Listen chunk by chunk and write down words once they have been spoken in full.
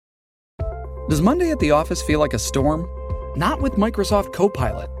Does Monday at the office feel like a storm? Not with Microsoft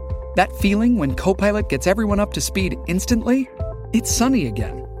Copilot. That feeling when Copilot gets everyone up to speed instantly? It's sunny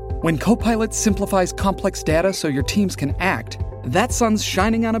again. When Copilot simplifies complex data so your teams can act, that sun's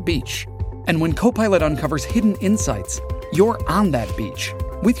shining on a beach. And when Copilot uncovers hidden insights, you're on that beach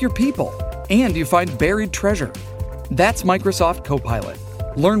with your people, and you find buried treasure. That's Microsoft Copilot.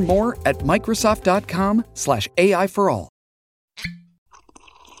 Learn more at Microsoft.com/AI for all.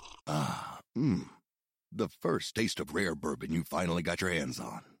 The first taste of rare bourbon you finally got your hands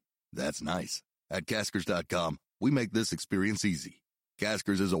on. That's nice. At Caskers.com, we make this experience easy.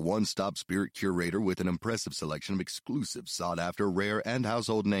 Caskers is a one-stop spirit curator with an impressive selection of exclusive, sought-after, rare, and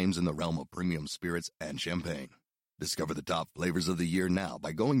household names in the realm of premium spirits and champagne. Discover the top flavors of the year now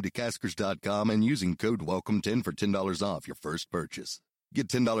by going to Caskers.com and using code WELCOME10 for $10 off your first purchase. Get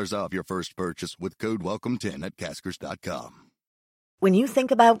 $10 off your first purchase with code WELCOME10 at Caskers.com. When you think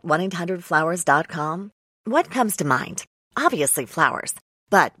about 1-800-Flowers.com, what comes to mind? Obviously flowers.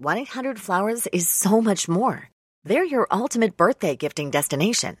 But 1-800-Flowers is so much more. They're your ultimate birthday gifting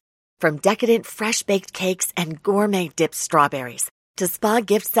destination. From decadent fresh-baked cakes and gourmet dipped strawberries to spa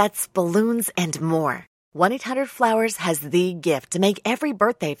gift sets, balloons, and more. 1-800-Flowers has the gift to make every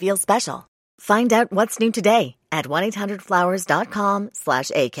birthday feel special. Find out what's new today at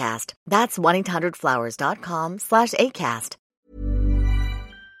 1-800-Flowers.com/ACAST. That's 1-800-Flowers.com/ACAST.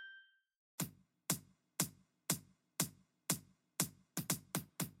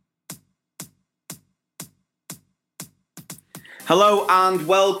 Hello and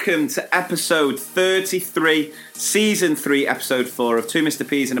welcome to episode 33, season 3, episode 4 of Two Mr.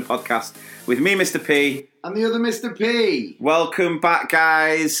 P's in a Podcast with me, Mr. P. And the other Mr. P. Welcome back,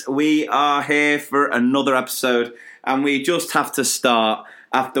 guys. We are here for another episode, and we just have to start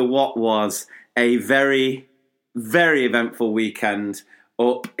after what was a very, very eventful weekend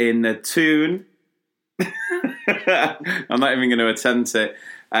up in the Toon. I'm not even going to attempt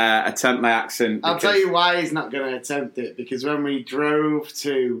my accent. I'll tell you why he's not going to attempt it, because when we drove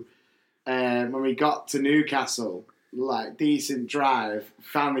to, when we got to Newcastle, like, decent drive,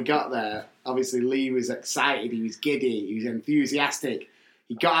 finally got there, obviously Lee was excited, he was giddy, he was enthusiastic.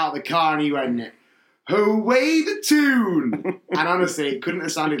 He got out of the car and he went, "Away the Toon!" And honestly, it couldn't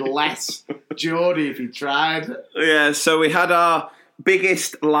have sounded less Geordie if he tried. Yeah, so we had our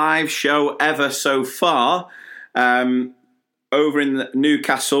biggest live show ever so far. Over in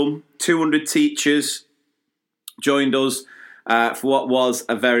Newcastle, 200 teachers joined us for what was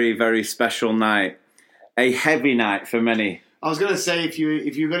a very, very special night. A heavy night for many. I was going to say, if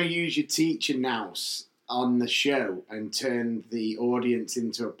you're going to use your teacher nous on the show and turn the audience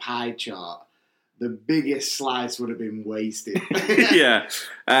into a pie chart, the biggest slice would have been wasted. Yeah.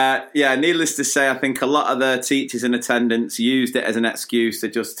 Needless to say, I think a lot of the teachers in attendance used it as an excuse to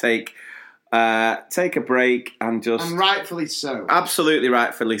just take a break and rightfully so. Absolutely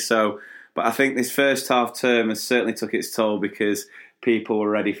rightfully so. But I think this first half term has certainly took its toll because people were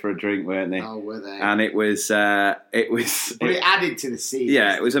ready for a drink, weren't they? Oh, were they? And it added to the scene.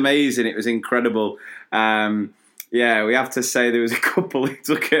 Yeah, it was amazing. It was incredible. We have to say there was a couple who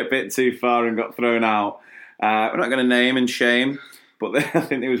took it a bit too far and got thrown out. We're not going to name and shame, but I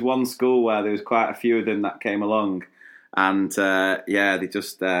think there was one school where there was quite a few of them that came along, and they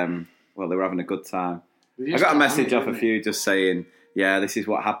just they were having a good time. I got a message off a few just saying, "Yeah, this is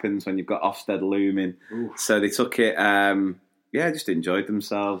what happens when you've got Ofsted looming." Ooh. So they took it. Just enjoyed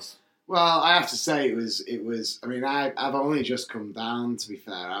themselves. Well, I have to say it was. I mean, I've only just come down. To be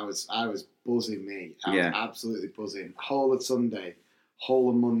fair, I was buzzing. I was absolutely buzzing. Whole of Sunday, whole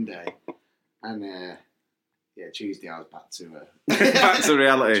of Monday, and Tuesday I was back to back to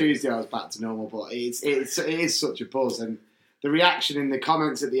reality. Tuesday I was back to normal, but it is such a buzz, and the reaction in the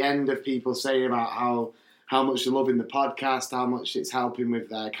comments at the end of people saying about how much they're loving the podcast, how much it's helping with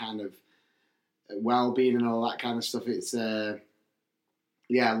their kind of well-being and all that kind of stuff. It's love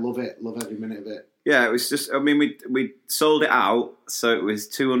it, love every minute of it. Yeah, it was just, I mean, we sold it out, so it was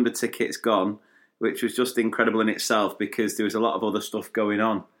 200 tickets gone, which was just incredible in itself because there was a lot of other stuff going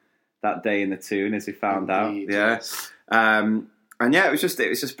on that day in the Toon, as we found out. Yeah. Yes. It was just the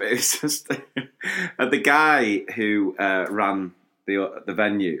guy who ran the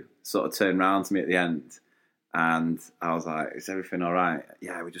venue sort of turned around to me at the end, and I was like, "Is everything all right?"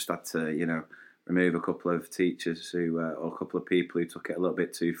 Yeah, we just had to, remove a couple of teachers or a couple of people who took it a little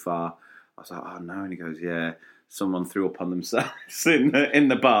bit too far. I was like, "Oh no," and he goes, "Yeah, someone threw up on themselves in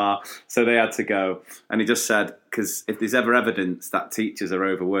the bar, so they had to go." And he just said, because if there's ever evidence that teachers are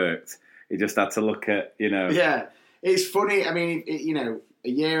overworked, he just had to look at, Yeah, it's funny. I mean, a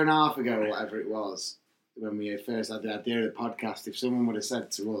year and a half ago, or whatever it was, when we first had the idea of the podcast, if someone would have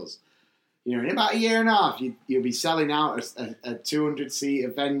said to us, You know, in about a year and a half, you'll be selling out a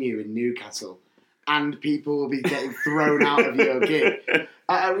 200-seater venue in Newcastle, and people will be getting thrown out of your gig.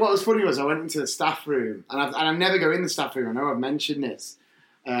 What was funny was I went into the staff room, and I never go in the staff room. I know I've mentioned this.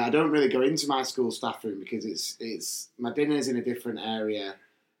 I don't really go into my school staff room because it's my dinner's in a different area.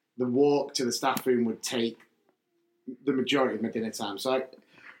 The walk to the staff room would take the majority of my dinner time.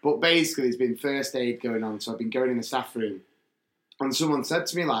 But basically, there's been first aid going on, so I've been going in the staff room, and someone said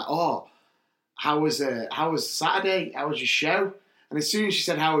to me like, "Oh, how was Saturday? How was your show?" And as soon as she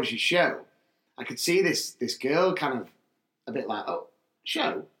said, "How was your show?" I could see this girl kind of a bit like, "Oh,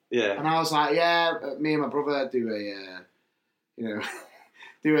 show?" Yeah. And I was like, "Yeah, me and my brother do a,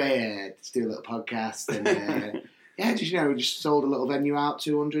 just do a little podcast, and yeah, we just sold a little venue out,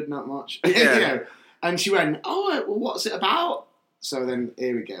 200, not much, Yeah. And she went, "Oh, well, what's it about?" So then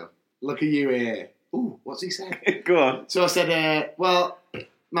here we go. Look at you here. Ooh, what's he said? Go on. So I said, well,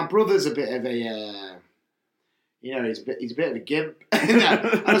 my brother's a bit of a, he's a bit of a gimp.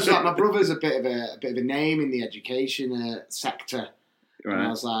 I was like, my brother's a bit of a name in the education sector. Right. And I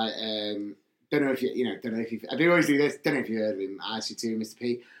was like, don't know if you, I do always do this. Don't know if you heard of him, IC2, Mr.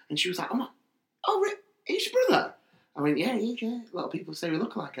 P. And she was like, oh, Rick, he's your brother. I went, yeah. A lot of people say we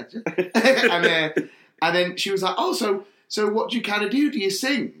look alike, actually. And then she was like, oh, so what do you kind of do? Do you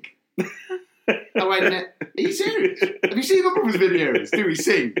sing? I went, are you serious? Have you seen my brother's videos? Do we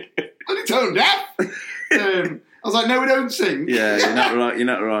sing? I'm only tone deaf. I was like, no, we don't sing. Yeah, you're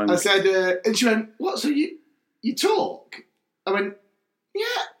not wrong. I said, and she went, what? So you talk? I went,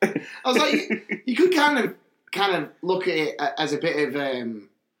 yeah. I was like, you could kind of look at it as a bit of,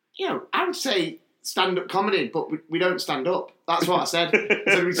 I would say stand-up comedy, but we don't stand up. That's what I said. I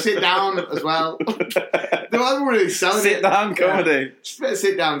said we sit down as well. They weren't really selling it. Sit-down comedy. Just a bit of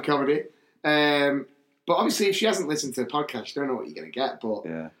sit-down comedy. But obviously, if she hasn't listened to the podcast, you don't know what you're going to get. But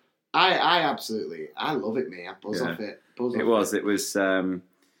yeah. I love it, mate. I buzz off it.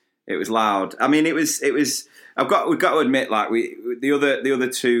 It was loud. I mean, it was. We've got to admit, like the other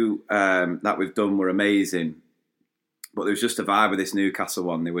two that we've done were amazing, but there was just a vibe with this Newcastle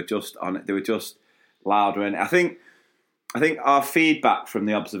one. They were just on it. They were just louder, and I think our feedback from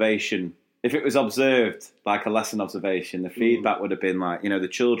the observation, if it was observed like a lesson observation, the feedback would have been like, the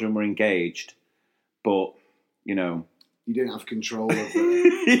children were engaged, but you didn't have control of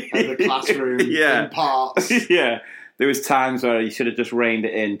the classroom in parts. Yeah. There was times where you should have just reined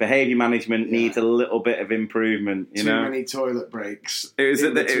it in. Behaviour management needs a little bit of improvement. Too many toilet breaks. It was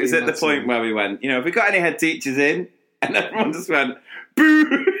at the point where we went, have we got any head teachers in? And everyone just went,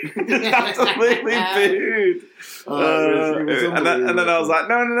 boo! Absolutely booed. And then I was like,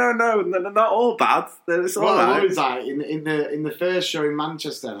 no, they're not all bad. It's all right. What was like in the first show in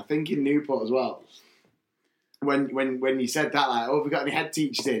Manchester, I think in Newport as well. When you said that, like, have we got any head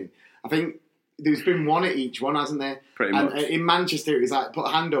teachers in? I think there's been one at each one, hasn't there? Pretty much. And in Manchester, it was like, put a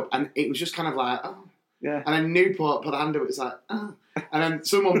hand up, and it was just kind of like, oh. Yeah. And then Newport put a hand up, it's like, oh. And then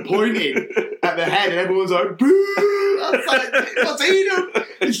someone pointed at the head, and everyone's like, boo! I was like, what's he done?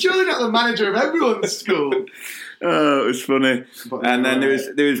 He's surely not the manager of everyone's school. Oh, it was funny. And then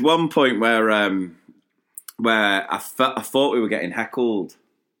there was one point where I thought we were getting heckled.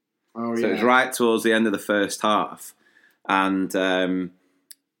 Oh, so it was right towards the end of the first half, and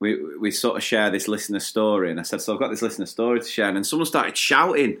we sort of share this listener story, and I said, so I've got this listener story to share, and then someone started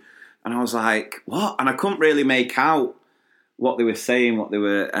shouting, and I was like, what? And I couldn't really make out what they were saying, what they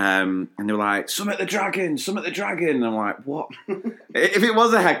were, and they were like, Summit the Dragon, and I'm like, what? If it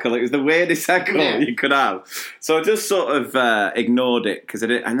was a heckle, it was the weirdest heckle you could have. So I just sort of ignored it, because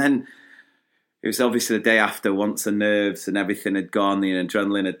and then it was obviously the day after, once the nerves and everything had gone, the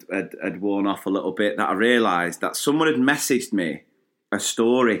adrenaline had worn off a little bit, that I realised that someone had messaged me a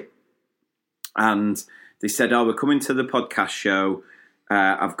story, and they said, "Oh, we're coming to the podcast show.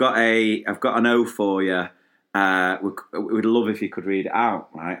 I've got an O for you. We'd love if you could read it out,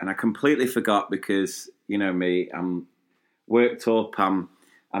 right?" And I completely forgot, because you know me, I'm worked up, I'm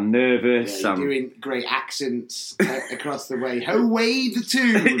nervous. Yeah, you're doing great accents across the way. Away the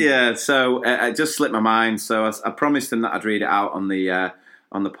tune. Yeah, so it just slipped my mind. So I promised them that I'd read it out on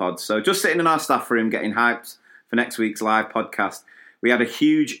the pod. So just sitting in our staff room, getting hyped for next week's live podcast. We had a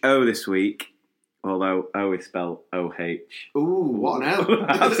huge O this week, although O is spelled O-H. Ooh, what an O.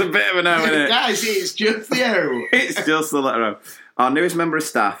 That's a bit of an O, isn't it? Guys, it's just the O. It's just the letter O. Our newest member of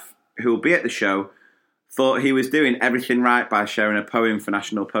staff, who will be at the show, thought he was doing everything right by sharing a poem for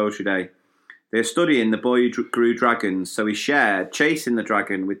National Poetry Day. They're studying The Boy Who Grew Dragons, so he shared Chasing the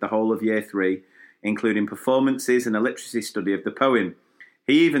Dragon with the whole of Year 3, including performances and a literacy study of the poem.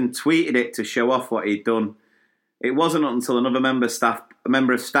 He even tweeted it to show off what he'd done. It wasn't until another member of staff a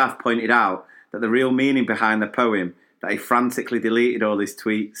member of staff pointed out that the real meaning behind the poem, that he frantically deleted all his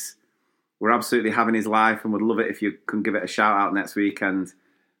tweets. We're absolutely having his life and would love it if you can give it a shout out next weekend.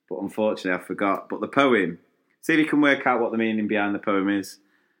 But unfortunately, I forgot. But the poem, see if you can work out what the meaning behind the poem is.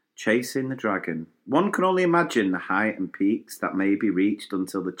 Chasing the dragon. One can only imagine the height and peaks that may be reached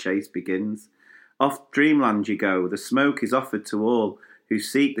until the chase begins. Off dreamland you go. The smoke is offered to all who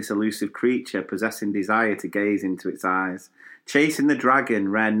seek this elusive creature, possessing desire to gaze into its eyes. Chasing the dragon,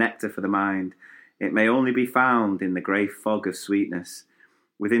 rare nectar for the mind. It may only be found in the grey fog of sweetness.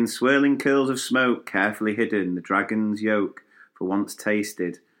 Within swirling curls of smoke, carefully hidden, the dragon's yoke, for once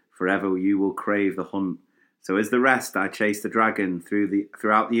tasted, forever you will crave the hunt. So as the rest, I chase the dragon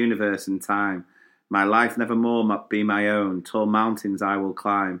throughout the universe and time. My life nevermore be my own. Tall mountains I will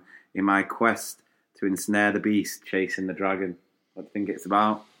climb in my quest to ensnare the beast, chasing the dragon. What do you think it's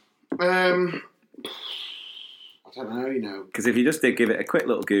about? I don't know, Because if you just did give it a quick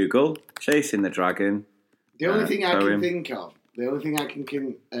little Google, chasing the dragon. The only thing I can think of, the only thing I can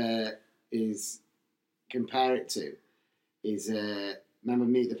is compare it to is remember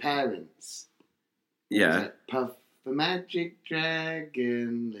Meet the Parents. Yeah. Puff the magic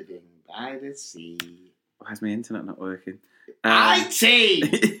dragon living by the sea. Why is my internet not working? IT!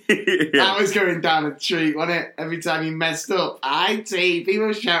 Yeah. That was going down a treat, wasn't it? Every time you messed up. IT! People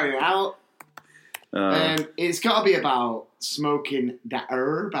were shouting out. It's got to be about smoking that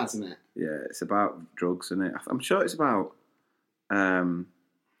herb, hasn't it? Yeah, it's about drugs, isn't it? I'm sure it's about...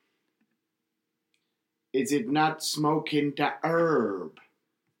 Is it not smoking the herb?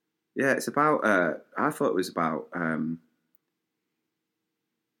 Yeah, it's about... I thought it was about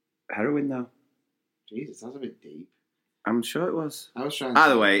heroin, though. Jesus, that's a bit deep. I'm sure it was. I was trying.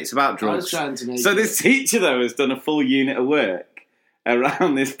 Either way, it's about drugs. I was trying to make. So this teacher though has done a full unit of work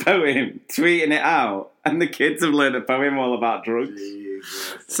around this poem, tweeting it out, and the kids have learned a poem all about drugs.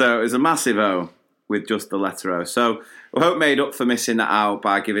 Jesus. So it was a massive O with just the letter O. So we hope made up for missing that out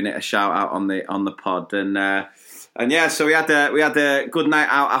by giving it a shout out on the pod. And yeah, so we had a good night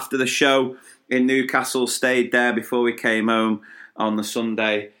out after the show in Newcastle. Stayed there before we came home on the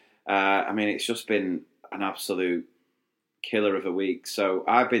Sunday. I mean, it's just been an absolute killer of a week. So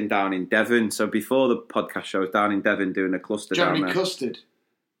I've been down in Devon. So before the podcast show, I was down in Devon doing a cluster down there. Custard?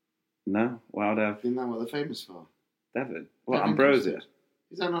 No, Wild Ev. Isn't that what they're famous for? Devon? What, Devon Ambrosia? Custard.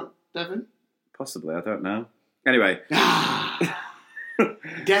 Is that not Devon? Possibly, I don't know. Anyway.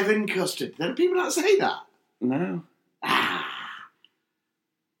 Devon custard. Don't people not say that? No.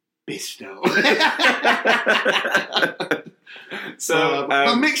 Bisto. So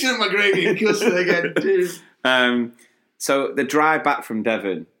I'm mixing up my gravy and custard again, dude. So the drive back from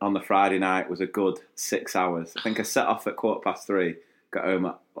Devon on the Friday night was a good 6 hours. I think I set off at 3:15, got home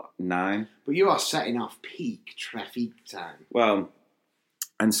at 9. But you are setting off peak traffic time. Well,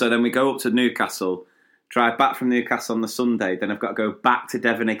 and so then we go up to Newcastle, drive back from Newcastle on the Sunday, then I've got to go back to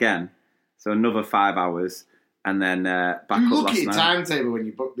Devon again, so another 5 hours, and then back you up look last at your night. timetable when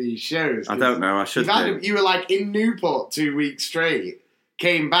you book these shows. I don't know, I should do. You were like in Newport 2 weeks straight,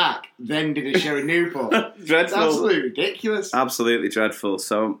 came back, then did a show in Newport. Dreadful. It's absolutely ridiculous. Absolutely dreadful.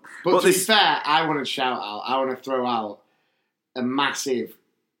 So, but to be fair, I want to shout out, I want to throw out a massive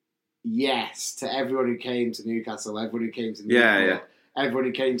yes to everyone who came to Newcastle, everyone who came to Newport, everyone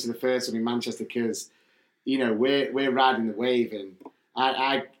who came to the first one in Manchester, because, you know, we're riding the wave, and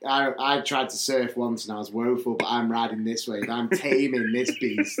I tried to surf once and I was woeful, but I'm riding this wave. I'm taming this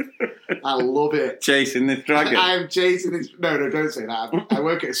beast. I love it. Chasing this dragon. I am chasing this. No, don't say that. I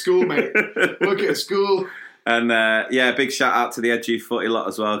work at a school, mate. Work at a school. And big shout out to the Edgy Footy lot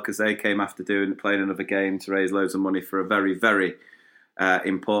as well, because they came after playing another game to raise loads of money for a very, very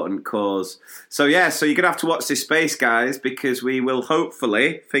important cause. So you're going to have to watch this space, guys, because we will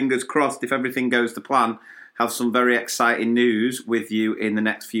hopefully, fingers crossed, if everything goes to plan, have some very exciting news with you in the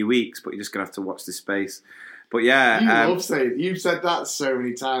next few weeks. But you're just going to have to watch this space. But yeah, you love saying. You've said that so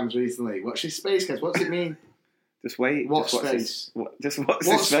many times recently. Watch this space, guys. What's it mean? Just wait. What space? What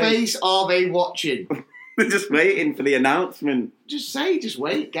space are they watching? They're just waiting for the announcement. Just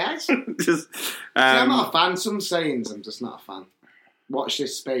wait, guys. I'm not a fan. Some sayings, I'm just not a fan. Watch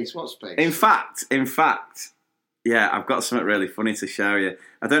this space. What space? In fact, yeah, I've got something really funny to share you.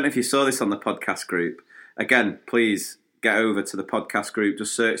 I don't know if you saw this on the podcast group. Again, please get over to the podcast group.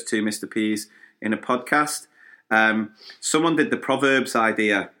 Just search 2 Mr. P's in a podcast. Someone did the Proverbs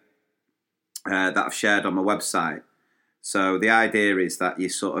idea that I've shared on my website. So the idea is that you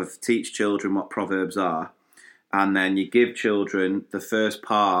sort of teach children what Proverbs are, and then you give children the first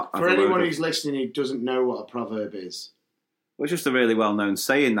part of For anyone who's listening who doesn't know what a proverb is. Well, it's just a really well-known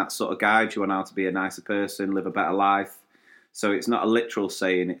saying that sort of guides you on how to be a nicer person, live a better life. So it's not a literal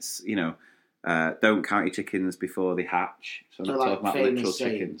saying. It's, don't count your chickens before they hatch. So I'm not talking about literal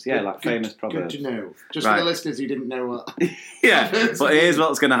chickens. Yeah, like famous proverbs. Good to know. Just for the listeners who didn't know what... Yeah, but here's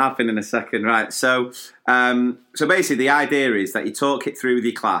what's going to happen in a second. Right, so basically the idea is that you talk it through with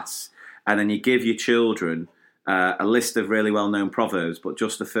your class and then you give your children a list of really well-known proverbs, but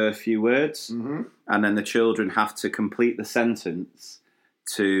just the first few words. Mm-hmm. And then the children have to complete the sentence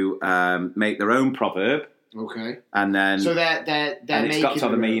to make their own proverb. Okay. And then... So they're and it's got to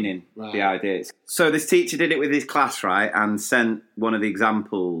have a meaning, right. The idea. So this teacher did it with his class, right, and sent one of the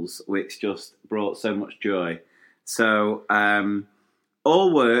examples, which just brought so much joy. So,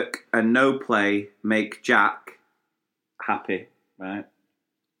 all work and no play make Jack happy, right?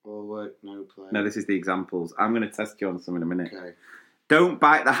 All work, no play. No, this is the examples. I'm going to test you on some in a minute. Okay. Don't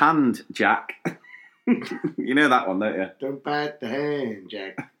bite the hand, Jack. You know that one, don't you? Don't bite the hand,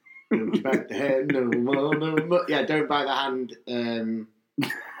 Jack. Don't bite the hand, no more, no more. Yeah, don't bite the hand.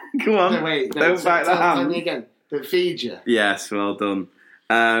 Go on. No, wait. Don't bite the hand. Tell me again. That feed you. Yes, well done.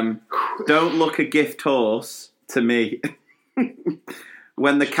 Don't look a gift horse to me.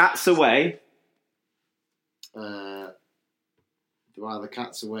 When the cat's away. While the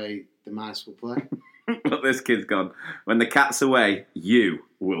cat's away, the mice will play. But this kid's gone. When the cat's away, you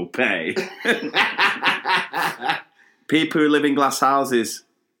will pay. People who live in glass houses.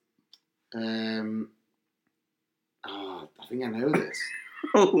 I think I know this.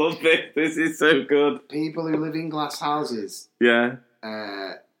 I love this. This is so good. People who live in glass houses. Yeah.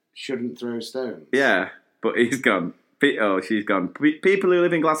 Shouldn't throw stones. Yeah, but he's gone. She's gone. People who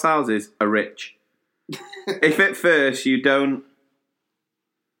live in glass houses are rich. If at first you don't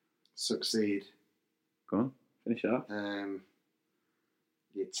succeed. Go on, finish it off.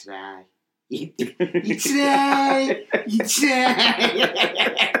 You try. You try. You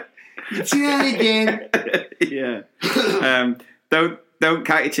try. You try again. Yeah. Don't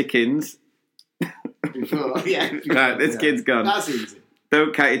count your chickens. Before. Right, this kid's gone. That's easy.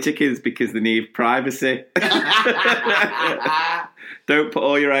 Don't count your chickens because they need privacy. Don't put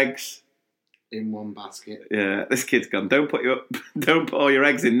all your eggs in one basket. Yeah, this kid's gone. Don't put all your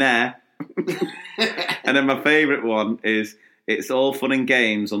eggs in there. And then my favourite one is it's all fun and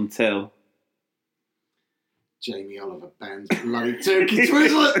games until Jamie Oliver Ben's bloody turkey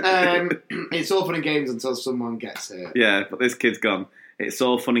twizzler. It's all fun and games until someone gets hurt. Yeah, but this kid's gone. It's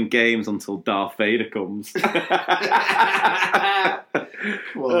all fun and games until Darth Vader comes. Right,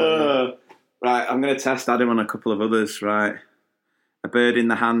 I'm going to test Adam on a couple of others. Right, a bird in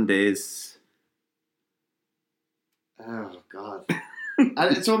the hand is. Oh God!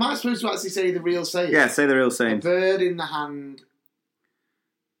 So am I supposed to actually say the real saying? Yeah, say the real saying. A bird in the hand.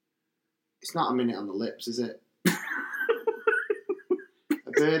 It's not a minute on the lips, is it? A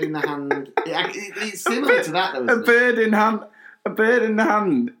bird in the hand. It's similar to that, though. Isn't A bird in hand. A bird in the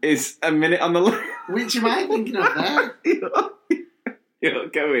hand is a minute on the lips. Which am I thinking of there? You're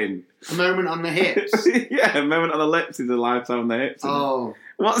going. A moment on the hips. Yeah, a moment on the lips is a lifetime on the hips. Oh.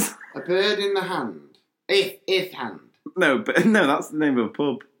 What's a bird in the hand? If hand. No, that's the name of a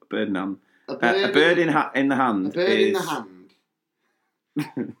pub. A bird in hand. A bird in the hand. A bird in the hand.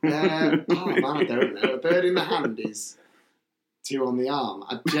 Oh man, I don't know. A bird in the hand is 2 on the arm.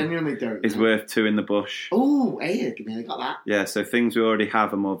 I genuinely don't know. Is worth 2 in the bush. Oh, hey, give me, I got that. Yeah, so things we already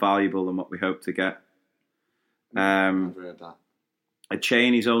have are more valuable than what we hope to get. I've heard that. A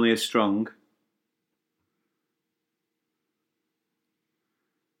chain is only as strong.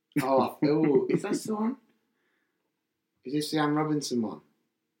 Oh, is that the one? Is this the Anne Robinson one?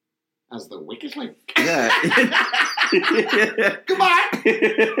 As the weakest link. Yeah. Goodbye.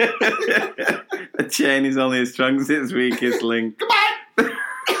 A chain is only as strong as its weakest link. Goodbye.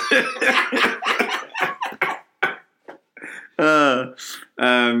 I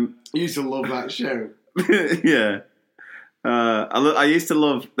used to love that show. Yeah. I used to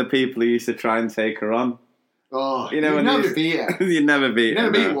love the people who used to try and take her on. Oh, you never beat her. You never beat her.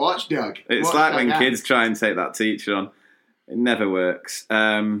 You never beat Watchdog. It's like when kids try and take that teacher on. It never works.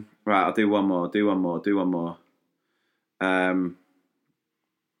 Right, I'll do one more.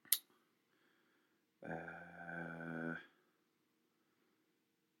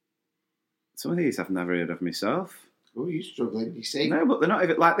 Some of these I've never heard of myself. Oh, you're struggling, you see. No, but they're not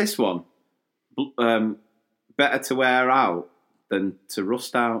even like this one. Better to wear out than to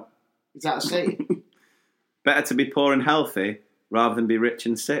rust out. Is that a saying? Better to be poor and healthy rather than be rich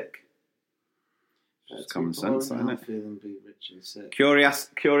and sick. It's common sense, isn't it? Than be rich and sick.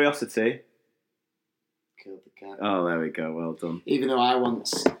 Curiosity. Killed the cat. Oh, there we go. Well done. Even though I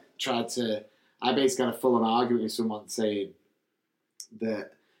once I basically had a full-on argument with someone saying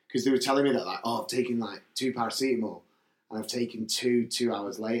that, because they were telling me that, like, I've taken, 2 paracetamol, and I've taken 2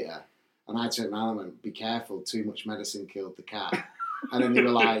 hours later. And I turned around and went, be careful, too much medicine killed the cat. And then they were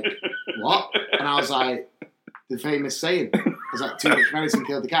like, what? And I was like, the famous saying. I was like, too much medicine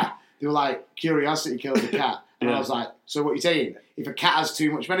killed the cat. They were like, curiosity killed the cat. And I was like, so what are you saying? If a cat has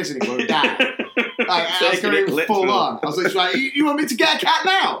too much medicine, it won't die. I was going full on. I was like, you want me to get a cat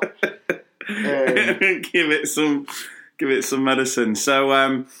now? Give it some medicine.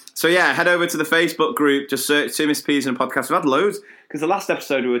 So yeah, head over to the Facebook group. Just search Two Miss Peas and a Podcast. We've had loads because the last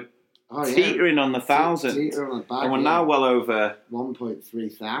episode we were teetering on the 1,000, and we're now well over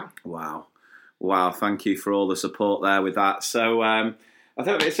 1.3 thousand. Wow! Thank you for all the support there with that. So I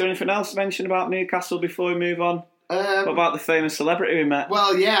think, is there anything else to mention about Newcastle before we move on? What about the famous celebrity we met?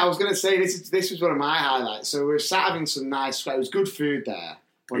 Well, yeah, I was going to say this was one of my highlights. So we were sat having some nice. It was good food there.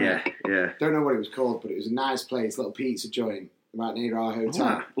 Yeah. Don't know what it was called, but it was a nice place, little pizza joint right near our hotel.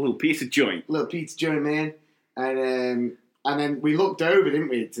 A little pizza joint, man. And then we looked over, didn't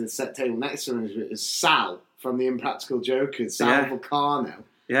we, to the set table next to him. It was Sal from the Impractical Jokers, Sal Vulcano.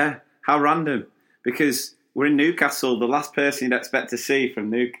 Yeah, how random. Because we're in Newcastle, the last person you'd expect to see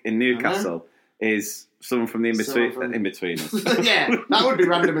in Newcastle is someone from the in-betweeners. Yeah, that would be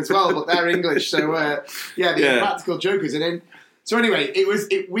random as well, but they're English. So, Impractical Jokers. And then, so anyway,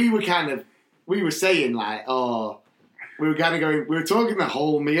 we were saying like, we were kind of going, we were talking the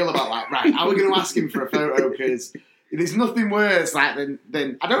whole meal about like, right, how are we going to ask him for a photo? Because there's nothing worse like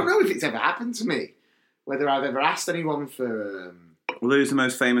than I don't know if it's ever happened to me, whether I've ever asked anyone for. Well, who's the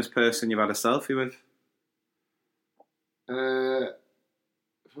most famous person you've had a selfie with?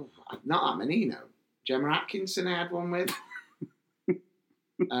 Not that many, you know. Gemma Atkinson I had one with.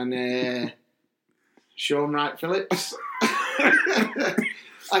 And Sean Wright Phillips. Do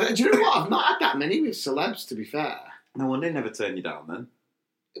you know what? I've not had that many with celebs, to be fair. No wonder they never turn you down then.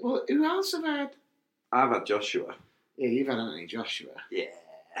 Well, who else have I had? I've had Joshua. Yeah, you've had Anthony Joshua. Yeah.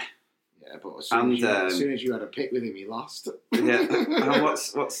 Yeah, but as soon as you had a pick with him, he lost. Yeah. And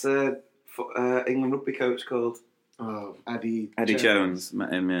what's England rugby coach called? Oh, Eddie Jones.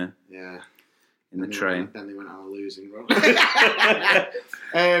 Met him, yeah. Yeah. In the train. Then they went on a losing run.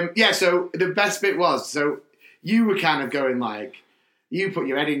 So the best bit was, so you were kind of going like, you put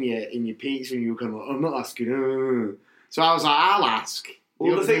your head in your pizza and you were kind of like, I'm not asking. So I was like, I'll ask.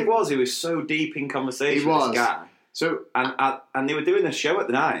 Well, the thing was, he was so deep in conversation with this guy. So, and they were doing the show at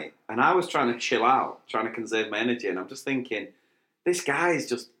the night, and I was trying to chill out, trying to conserve my energy, and I'm just thinking, this guy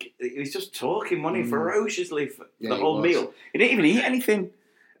is he's just talking money ferociously for the whole meal. He didn't even eat anything.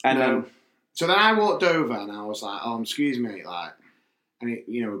 And so then I walked over and I was like, excuse me, like, and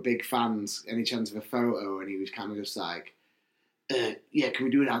we're big fans, any chance of a photo? And he was kind of just like, can we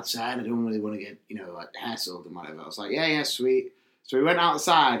do it outside? I don't really want to get, like hassled and whatever. I was like, yeah, sweet. So we went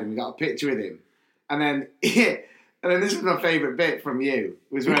outside and we got a picture with him. And then this is my favourite bit from you,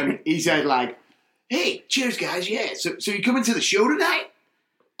 was when he said like, hey, cheers guys, yeah. So you coming to the show tonight?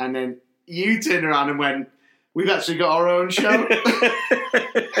 And then you turned around and went, we've actually got our own show.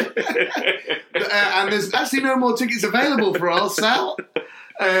 And there's actually no more tickets available for all sale.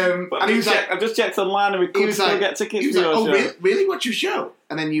 And he was like, I've just checked online and we could still get tickets for your show. Really? What's your show?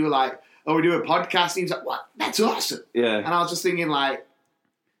 And then you were like, we do a podcast. And he was like, what? That's awesome. Yeah. And I was just thinking like,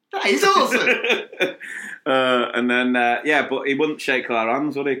 that is awesome. And then, but he wouldn't shake our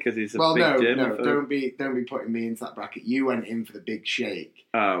hands, would he? Because he's a big gym. No, don't be putting me into that bracket. You went in for the big shake.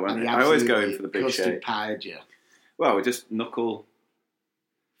 Oh, I always go in for the big shake. Custard pied you. Well, we just knuckle.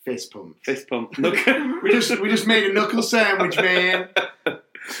 Fist pump. we just made a knuckle sandwich, man.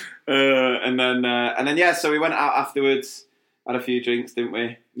 And then, so we went out afterwards, had a few drinks, didn't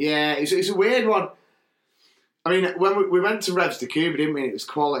we? Yeah, it's a weird one. I mean, when we went to Revs de Cuba, didn't we? It was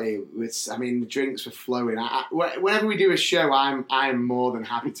quality. The drinks were flowing. Whenever we do a show, I'm more than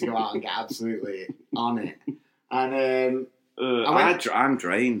happy to go out and get absolutely on it. And I'm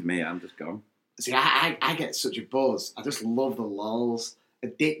drained, me. I'm just gone. See, I get such a buzz. I just love the lols.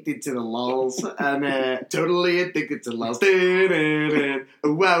 Addicted to the lols. And totally addicted to the lols.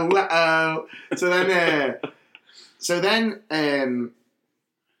 Whoa. So then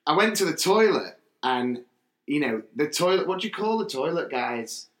I went to the toilet and... the toilet, what do you call the toilet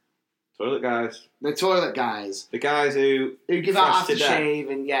guys? Toilet guys. The toilet guys. The guys who give out aftershave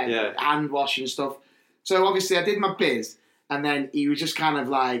and hand wash and stuff. So obviously I did my biz and then he was just kind of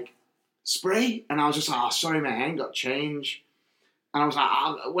like, spray? And I was just like, sorry mate, I ain't got change. And I was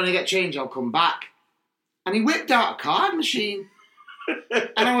like, when I get change, I'll come back. And he whipped out a card machine.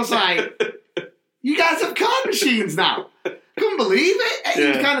 And I was like, you guys have card machines now? Couldn't believe it. He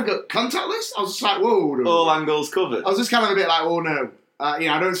was kind of got contactless. I was just like, whoa. No. All angles covered. I was just kind of a bit like, oh no.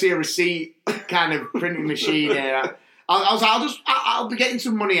 I don't see a receipt kind of printing machine here. I was like, I'll be getting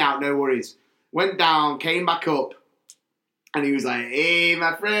some money out, no worries. Went down, came back up, and he was like, hey,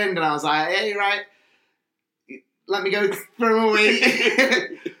 my friend. And I was like, hey, right, let me go throw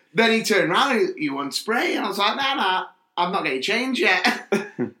away. Then he turned around and you want spray? And I was like, nah, I'm not getting change yet.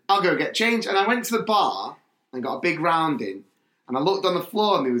 I'll go get change. And I went to the bar and got a big rounding. And I looked on the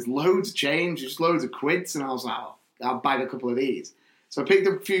floor and there was loads of change, just loads of quids. And I was like, oh, I'll buy a couple of these. So I picked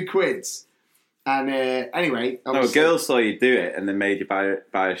up a few quids. And anyway... girls saw you do it and then made you buy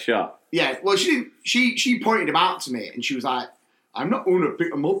a shot. Yeah, well, she didn't. She pointed them out to me and she was like, I'm not going to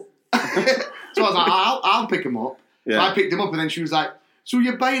pick them up. So I was like, I'll pick them up. Yeah. So I picked them up and then she was like, so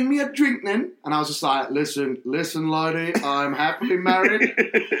you're buying me a drink then? And I was just like, listen, lady, I'm happily married,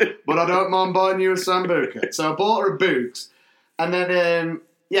 but I don't mind buying you a Sambuca. So I bought her a Boots. And then,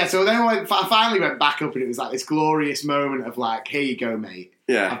 so then I finally went back up and it was like this glorious moment of like, here you go, mate.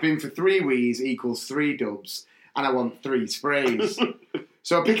 Yeah. I've been for 3 wheeze equals 3 dubs and I want 3 sprays.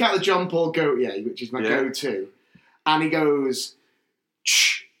 So I pick out the John Paul Gaultier, which is my go-to. And he goes,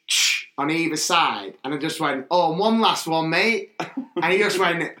 on either side, and I just went, oh, one last one, mate. And he just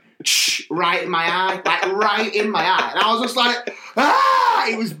went, right in my eye, like right in my eye. And I was just like,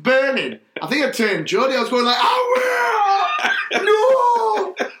 it was burning. I think I turned Jodie. I was going like,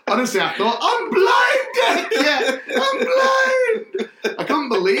 no. Honestly, I thought, I'm blind, I'm blind. I couldn't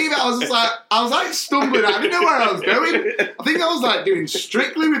believe it. I was like stumbling. I didn't know where I was going. I think I was like doing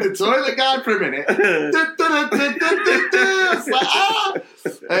Strictly with the toilet guy for a minute. I was like,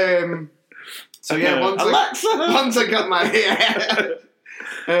 so yeah, once I got my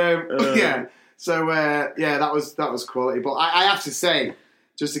So that was quality. But I have to say,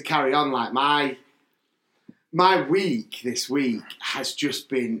 just to carry on, like my week this week has just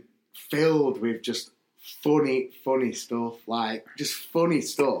been filled with just funny stuff, like just funny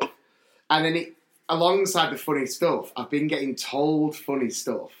stuff. And then alongside the funny stuff, I've been getting told funny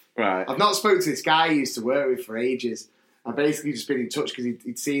stuff. Right. I've not spoken to this guy I used to work with for ages. I've basically just been in touch because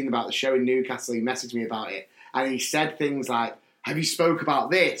he'd seen about the show in Newcastle. He messaged me about it. And he said things like, have you spoke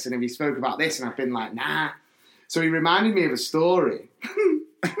about this? And have you spoke about this? And I've been like, nah. So he reminded me of a story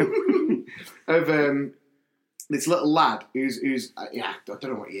of this little lad who's I don't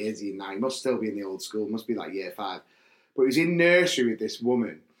know what year is he in now. He must still be in the old school. Must be like year 5. But he was in nursery with this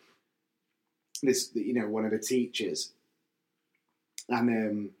woman, one of the teachers.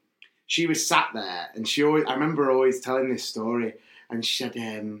 And she was sat there and I remember always telling this story. And she said,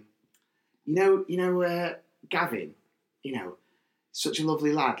 Gavin, such a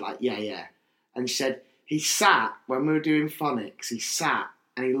lovely lad, like, yeah. And she said, he sat, when we were doing phonics, he sat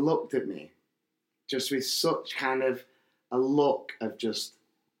and he looked at me just with such kind of a look of just,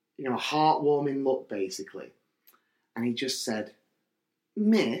 a heartwarming look, basically. And he just said,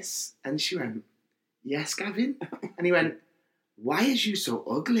 Miss? And she went, yes, Gavin? And he went, why is you so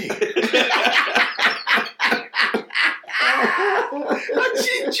ugly? And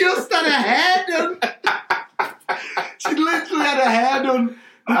she just had her hair done. She literally had her hair done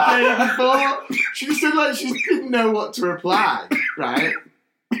the day before. She just said like she didn't know what to reply, right?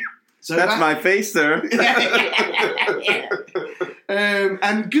 So that's my face, sir.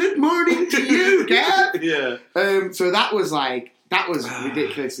 And good morning to you, Gav. Yeah. So that was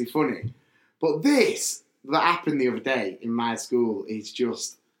ridiculously funny. But this that happened the other day in my school is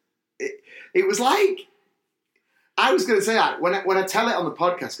just it was like, I was going to say that when I tell it on the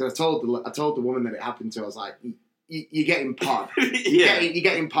podcast, because I told the woman that it happened to, I was like, you're getting pod. You're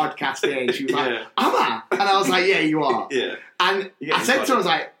getting podcasted. And she was like, am I? And I was like, yeah, you are. Yeah. And I said to her, I was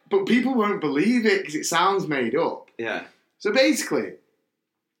like, but people won't believe it because it sounds made up. Yeah. So basically,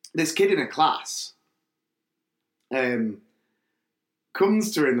 this kid in a class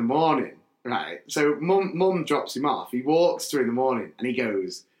comes to her in the morning, right? So mum drops him off. He walks to her in the morning and he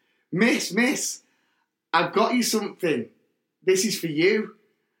goes, Miss, I've got you something. This is for you.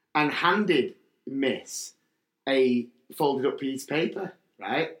 And handed Miss a folded up piece of paper,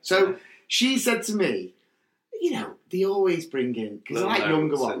 right? So she said to me, they always bring in, because I like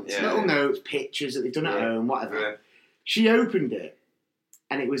younger ones, little notes, pictures that they've done at home, whatever. Yeah. She opened it,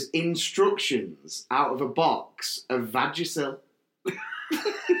 and it was instructions out of a box of Vagisil.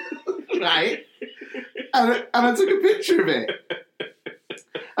 Right? And I took a picture of it.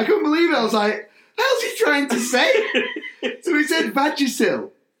 I couldn't believe it. I was like, how's he trying to say? So he said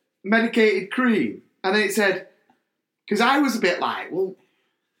Vagisil, medicated cream. And then it said, because I was a bit like, well,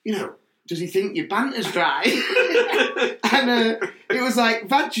 does he think your banter's dry? And it was like,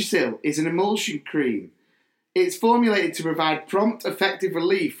 Vagisil is an emulsion cream. It's formulated to provide prompt, effective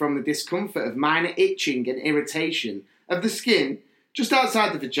relief from the discomfort of minor itching and irritation of the skin just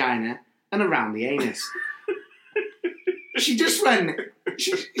outside the vagina and around the anus. she just went.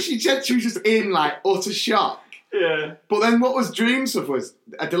 She said she was just in like utter shock. Yeah. But then what was dream stuff was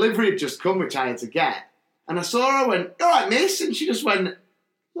a delivery had just come, which I had to get, and I saw her. Went, all right, miss, and she just went,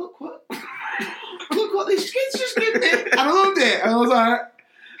 look what these kids just did me, and I loved it, and I was like,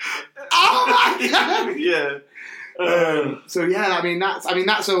 oh my god, yeah. So yeah, I mean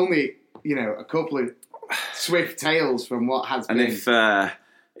that's only a couple of swift tales from what has been. And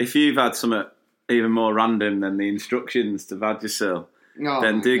if you've had something even more random than the instructions to Vagisil,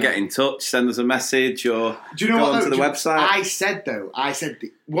 then do get in touch, send us a message, or do you know go what, onto the website. I said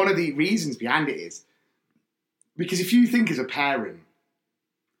one of the reasons behind it is because if you think as a parent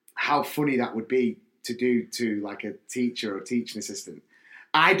how funny that would be to do to like a teacher or teaching assistant,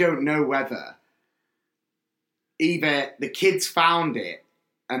 I don't know whether either the kids found it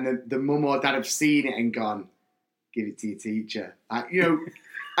and the mum or dad have seen it and gone, give it to your teacher.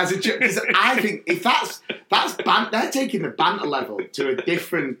 As a joke, because I think if that's they're taking the banter level to a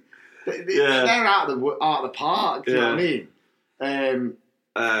different. They're out of the park. Do you know what I mean?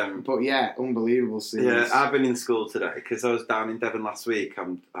 But yeah, unbelievable scenes. Yeah, I've been in school today because I was down in Devon last week.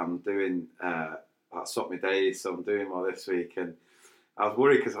 I'm doing swap my days, so I'm doing more this week, and I was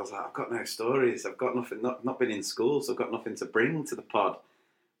worried because I was like, I've got no stories. I've got nothing. Not been in school, so I've got nothing to bring to the pod.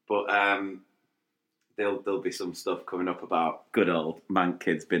 But there'll be some stuff coming up about good old Mank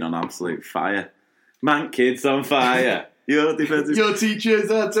Kids been on absolute fire. Mank Kids on fire. Your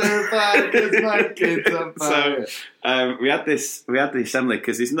teachers are terrified because Mank Kids on fire. So we had the assembly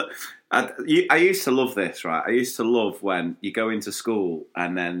because it's not. I used to love this, right? I used to love when you go into school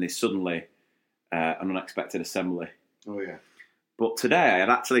and then there's suddenly an unexpected assembly. Oh yeah. But today I had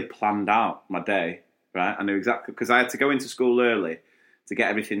actually planned out my day, right? I knew exactly because I had to go into school early to get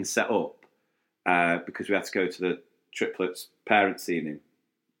everything set up. Because we had to go to the triplets parents' evening,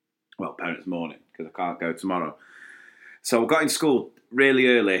 parents' morning, because I can't go tomorrow. So I got in school really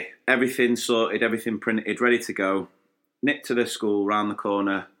early, everything sorted, everything printed, ready to go. Nipped to the school round the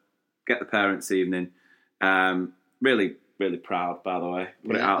corner, get the parents' evening. Really, really proud, by the way.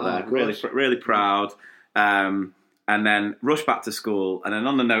 Put it out there. Really, really proud. And then rush back to school, and then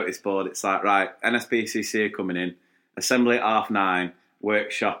on the notice board, it's like, right, NSPCC are coming in, assembly at 9:30,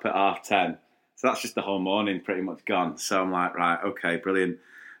 workshop at 10:30. So that's just the whole morning pretty much gone. So I'm like, right, okay, brilliant.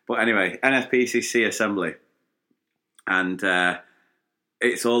 But anyway, NSPCC assembly. And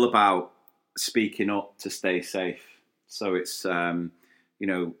it's all about speaking up to stay safe. So it's,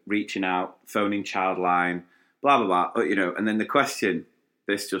 reaching out, phoning Childline, blah, blah, blah. And then the question,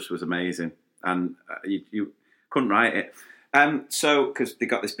 this just was amazing. And you couldn't write it. Because they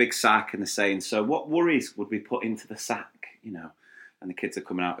got this big sack and they're saying, so what worries would we put into the sack, And the kids are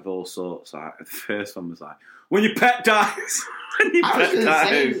coming out with all sorts. Like, the first one was like, when your pet dies. When your pet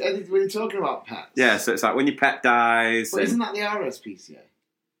dies. Were you talking about pets? Yeah, so it's like when your pet dies. But isn't that the RSPCA?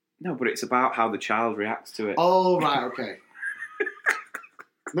 No, but it's about how the child reacts to it. Oh, right, okay.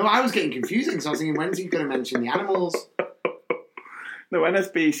 No, I was getting confusing because I was thinking, when's he going to mention the animals? No,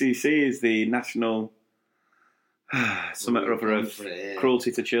 NSPCC is the National something or other of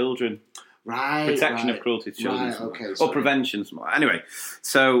Cruelty to Children. Right, protection of cruelty to children, right, okay, or prevention. Anyway,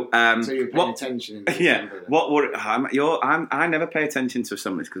 so you're paying attention. I never pay attention to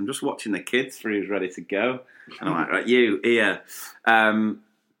assemblies because I'm just watching the kids for who's ready to go, and I'm like, right, you here.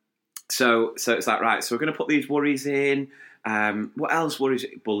 So it's like, right, so we're going to put these worries in. What else worries?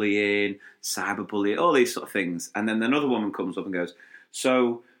 Bullying, cyberbullying, all these sort of things. And then another woman comes up and goes,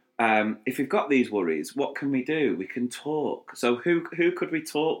 so. If we've got these worries, what can we do? We can talk. So who could we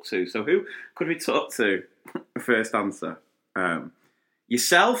talk to? So who could we talk to? First answer,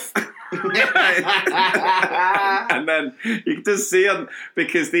 yourself. And then you can just see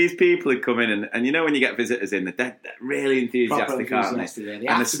because these people are coming in, and when you get visitors in, they're really enthusiastic, aren't they? They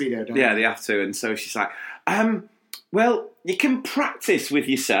have to be there, don't they? Yeah, they have to. And so she's like, well, you can practice with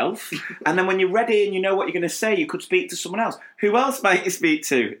yourself, and then when you're ready and you know what you're going to say, you could speak to someone else. Who else might you speak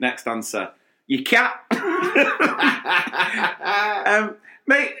to? Next answer, your cat.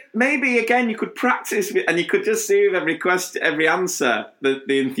 Maybe again you could practice, and you could just see with every question, every answer, the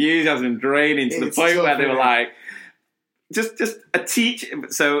enthusiasm draining to the point where they were like, just a teacher.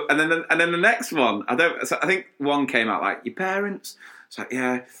 So and then the next one, I think one came out like your parents. It's like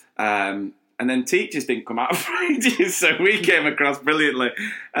yeah. And then teachers didn't come out for ages, so we came across brilliantly.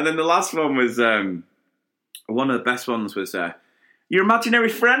 And then the last one was, one of the best ones was, your imaginary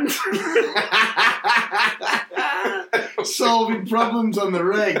friend. Solving problems on the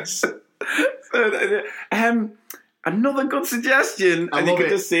regs. So, another good suggestion. And you could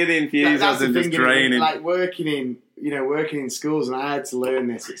just see the enthusiasm just draining. Like working in schools, and I had to learn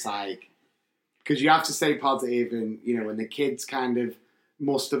this. It's like, because you have to stay positive, and when the kids kind of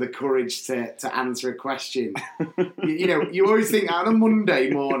muster the courage to answer a question, you always think on a Monday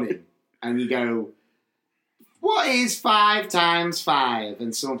morning, and you go, "What is 5 times 5?"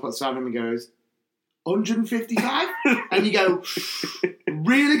 And someone puts their hand up and goes, 155, and you go,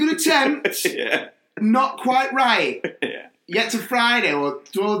 "Really good attempt, not quite right." You get to Friday or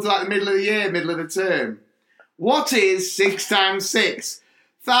towards like the middle of the year, middle of the term. What is 6 times 6?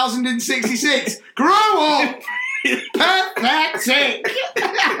 1,066. Grow up! Pathetic!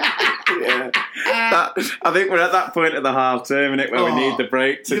 I think we're at that point of the half term, innit, where we need the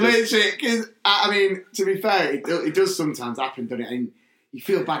break to literally, because, to be fair, it does sometimes happen, doesn't it? And you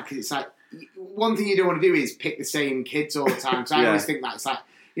feel bad because it's like, one thing you don't want to do is pick the same kids all the time. So I always think that it's like,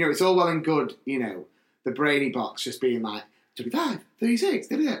 it's all well and good, the brainy box just being like, 25, 36,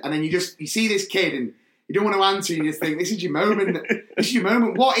 and then you see this kid and you don't want to answer, you just think, this is your moment. This is your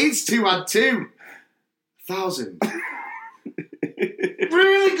moment. What is 2 add 2? 1,000.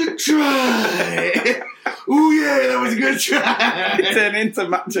 Really good try. Oh yeah, that was a good try. Turn into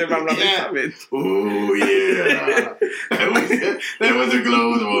Macho Man Randy Savage. Oh yeah, that was a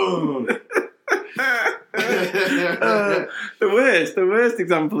close one. The worst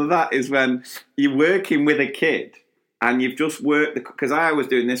example of that is when you're working with a kid and you've just worked because I was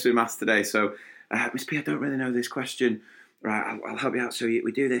doing this with maths today. So, Miss P, I don't really know this question. Right, I'll help you out. So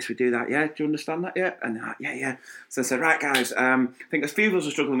we do this, we do that. Yeah, do you understand that yet? And they're like, yeah. So I said, right, guys, I think a few of us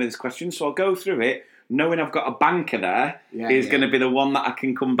are struggling with this question, so I'll go through it, knowing I've got a banker there is going to be the one that I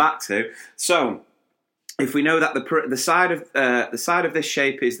can come back to. So if we know that the side of this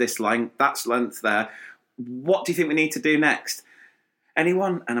shape is this length, that's length there. What do you think we need to do next?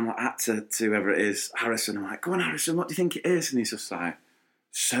 Anyone? And I'm like, to whoever it is, Harrison. I'm like, go on, Harrison, what do you think it is? And he's just like,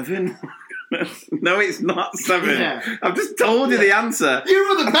 7? No, it's not 7. Yeah. I've just told you the answer. You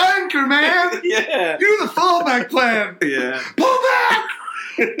were the banker, man. Yeah. You're the fallback plan. Yeah. Pull back!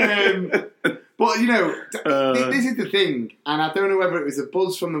 But, this is the thing, and I don't know whether it was a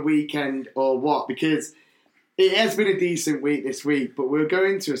buzz from the weekend or what, because it has been a decent week this week, but we were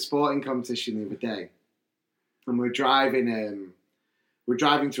going to a sporting competition the other day, and we're driving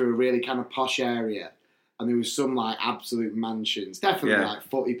through a really kind of posh area, and there was some like absolute mansions, definitely like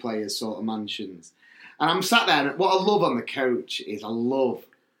footy players sort of mansions. And I'm sat there, and what I love on the coach is I love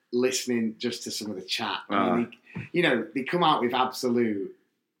listening just to some of the chat. I mean, they come out with absolute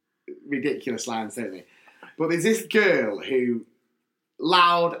ridiculous lines, don't they? But there's this girl who,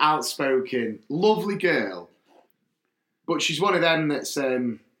 loud, outspoken, lovely girl, but she's one of them that's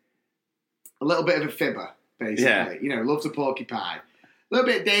a little bit of a fibber, basically. Yeah. Loves a porcupine. A little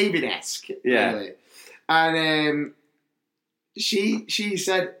bit David-esque, really. And she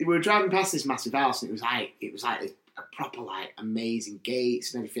said, we were driving past this massive house, and it was like a proper like amazing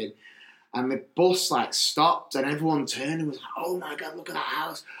gates and everything. And the bus like stopped, and everyone turned and was like, "Oh my God, look at that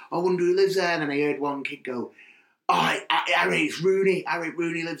house! I wonder who lives there." And then I heard one kid go, "Oh, Harry, it's Rooney. Harry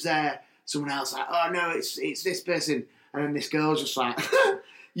Rooney lives there." Someone else like, "Oh no, it's this person." And then this girl's just like,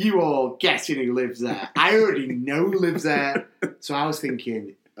 "You all guessing who lives there? I already know who lives there." So I was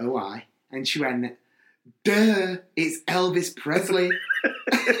thinking, "Oh, I." And she went, "Duh, it's Elvis Presley."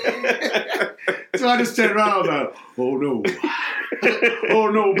 So I just turned around and went, "Oh no. Oh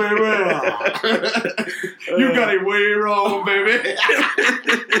no, baby. You got it way wrong, baby.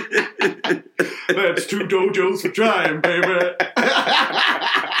 That's 2 dojos for trying, baby."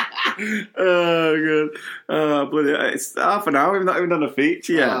 Oh, good. Oh, bloody. It's half an hour. We've not even done a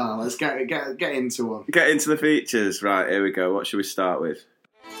feature yet. Oh, let's get into one. Get into the features. Right, here we go. What should we start with?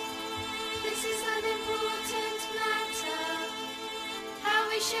 This is an important matter. How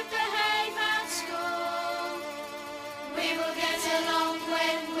we should behave at school. We will get along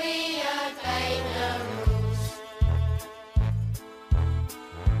when we obey the rules.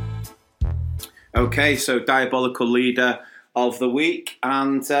 Okay, so Diabolical Leader of the Week,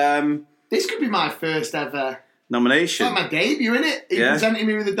 and this could be my first ever nomination. It's like my debut, isn't it? He presented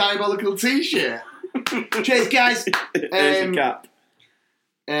me with a Diabolical t-shirt. Cheers, guys. Here's your cap.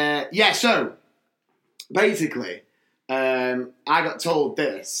 So basically, I got told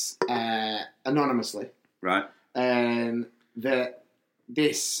this anonymously. Right. That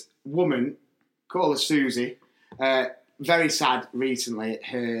this woman, call her Susie, very sad recently,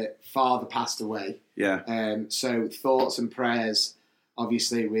 her father passed away. Yeah. So thoughts and prayers,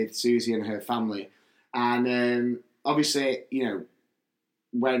 obviously, with Susie and her family. And obviously,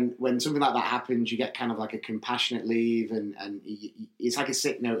 when something like that happens, you get kind of like a compassionate leave, and it's like a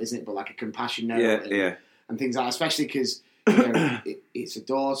sick note, isn't it? But like a compassion note, and things like that. Especially because it's a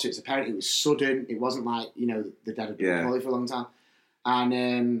daughter, it's a parent. It was sudden. It wasn't like the dad had been poorly for a long time,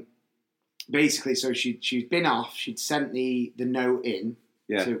 and basically, so she'd been off. She'd sent the note in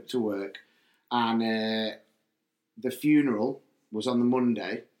to work, and the funeral was on the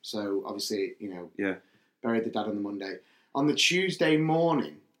Monday. So obviously, buried the dad on the Monday. On the Tuesday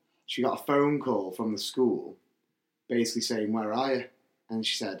morning, she got a phone call from the school, basically saying, "Where are you?" And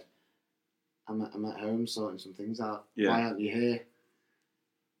she said, I'm at home sorting some things out. Yeah. Why aren't you here?"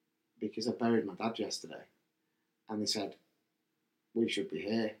 "Because I buried my dad yesterday." And they said, "We should be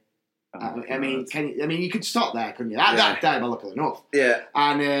here." I mean, you could stop there, couldn't you? That's diabolical enough. Yeah.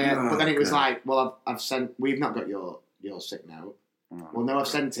 And but then it was like, "Well, we've not got your sick note." Oh, "Well, no, I've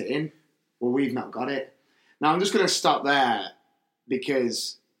sent it in." "Well, we've not got it." Now I'm just going to stop there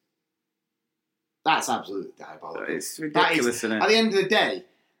because that's absolutely diabolical. It's ridiculous, isn't it? At the end of the day,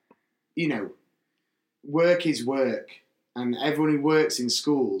 work is work, and everyone who works in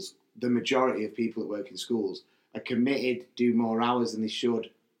schools, the majority of people that work in schools, are committed, do more hours than they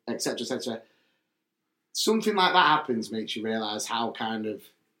should, etc., etc. Something like that happens makes you realise how kind of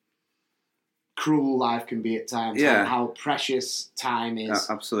cruel life can be at times, how precious time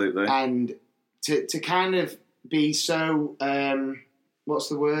is. Absolutely. And to kind of be so, what's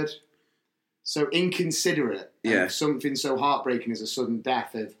the word? So inconsiderate of something so heartbreaking as a sudden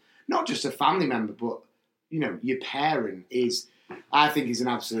death of not just a family member, but, your parent is, I think, is an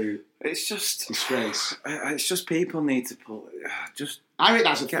absolute disgrace. It's just people need to I think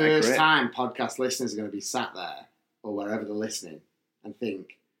that's the first time podcast listeners are going to be sat there or wherever they're listening and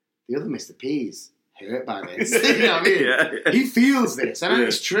think, the other Mr. P's hurt by this. You know what I mean? Yeah. He feels this. And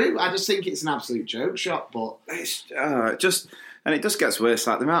it's true. I just think it's an absolute joke shot, but it's and it just gets worse.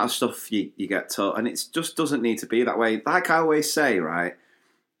 Like the amount of stuff you get taught, and it just doesn't need to be that way. Like I always say, right?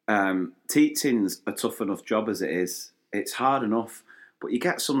 Teaching's a tough enough job as it is. It's hard enough, but you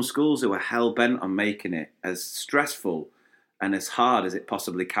get some schools who are hell bent on making it as stressful and as hard as it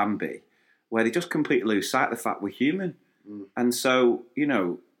possibly can be, where they just completely lose sight of the fact we're human. And so,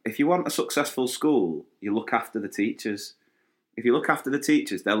 if you want a successful school, you look after the teachers. If you look after the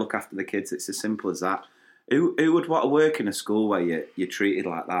teachers, they'll look after the kids. It's as simple as that. Who would want to work in a school where you're treated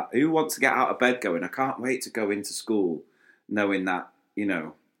like that? Who wants to get out of bed going, I can't wait to go into school, knowing that,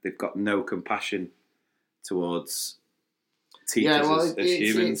 they've got no compassion towards teachers as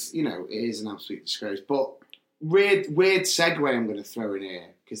humans? It is an absolute disgrace. But weird segue I'm going to throw in here,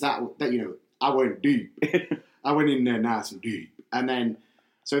 because that I went deep. I went in there nice and deep. And then,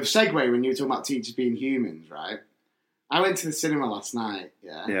 so segue, when you were talking about teachers being humans, right? I went to the cinema last night,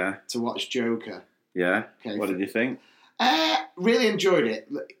 to watch Joker. Yeah. Okay, what did you think? Really enjoyed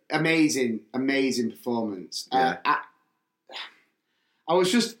it. Amazing performance. Yeah. I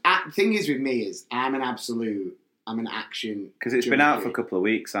was just... The thing is with me is I'm an action... Because it's been out for a couple of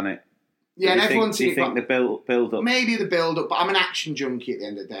weeks, hasn't it? Yeah, and everyone's seen it. Do you think the build up? Maybe the build up, but I'm an action junkie at the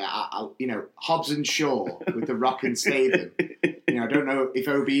end of the day. Hobbs and Shaw with The Rock and Statham. I don't know if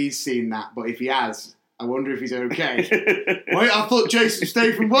OB's seen that, but if he has, I wonder if he's okay. Wait, I thought Jason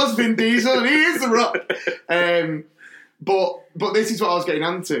Statham was Vin Diesel and he is The Rock. But this is what I was getting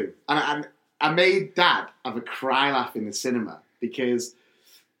onto. And I made Dad have a cry laugh in the cinema because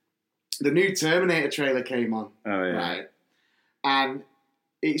the new Terminator trailer came on. Oh, yeah. Right? And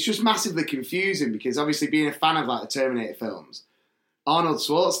it's just massively confusing because obviously being a fan of like the Terminator films, Arnold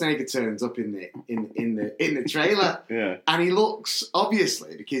Schwarzenegger turns up in the trailer, and he looks,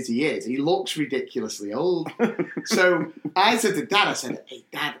 obviously because he looks ridiculously old. So I said to Dad, "Hey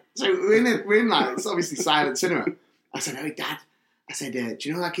Dad," so we're in like it's obviously silent cinema. I said, "Hey Dad," I said, "Do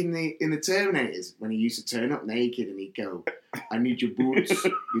you know like in the Terminators when he used to turn up naked and he'd go, 'I need your boots,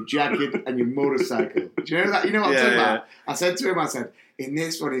 your jacket, and your motorcycle.' Do you know that? You know what I'm talking about?" I said to him, I said, "In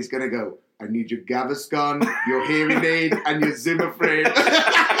this one, he's going to go, 'I need your Gaviscon, your hearing aid, and your Zimmer frame.'"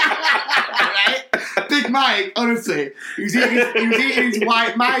 Right? Big Mike, honestly, he was eating his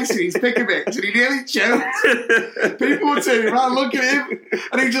white mice and his Pick-a-Mix, and he nearly choked. People were turning around, looking at him,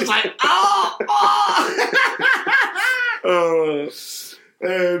 and he was just like, "Oh, oh."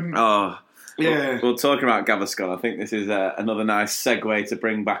 Yeah. Well, talking about Gaviscon, I think this is another nice segue to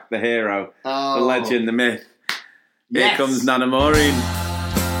bring back the hero, the legend, the myth. Here comes Nana Maureen.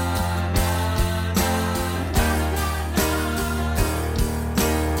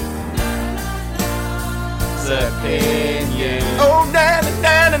 Opinion. Oh,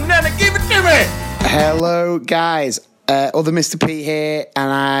 Nana, give it to me. Hello, guys. Other Mr. P here, and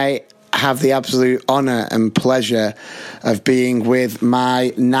I have the absolute honour and pleasure of being with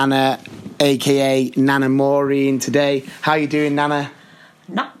my Nana, a.k.a. Nana Maureen, today. How you doing, Nana?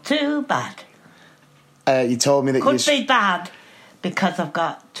 Not too bad. You told me that Could be bad because I've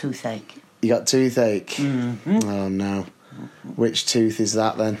got toothache. You got toothache? Mm-hmm. Oh, no. Which tooth is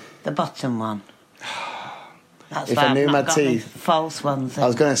that, then? The bottom one. That's If why I knew I've my not got teeth- false ones. I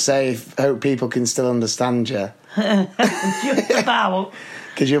was going to say, I hope people can still understand you. Just about.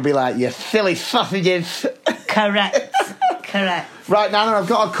 Because you'll be like, you silly sausages. Correct. Correct. Right, Nana, I've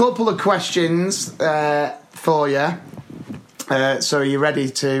got a couple of questions for you. So are you ready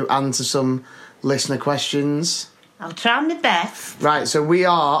to answer some listener questions? I'll try my best. Right, so we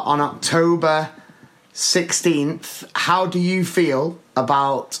are on October 16th. How do you feel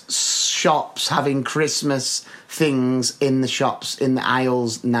about shops having Christmas things in the shops, in the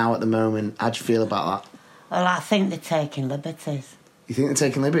aisles now at the moment? How do you feel about that? Well, I think they're taking liberties. You think they're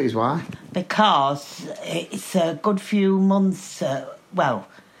taking liberties? Why? Because it's a good few months, well,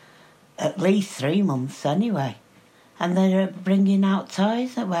 at least 3 months anyway. And they're bringing out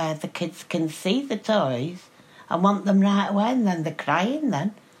toys where the kids can see the toys and want them right away, and then they're crying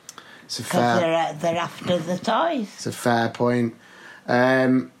then. It's a Because fair, they're after the toys. it's a fair point.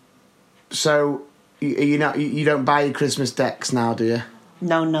 So you don't buy your Christmas decks now, do you?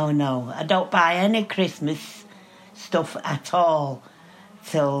 No. I don't buy any Christmas stuff at all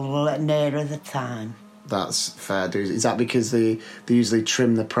till nearer the time. That's fair, dude. Is that because they usually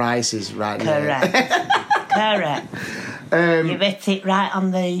trim the prices right now? Correct. Correct. You've hit it right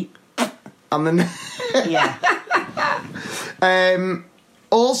on the... On the... Yeah.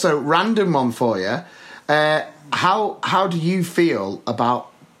 Also, random one for you. How do you feel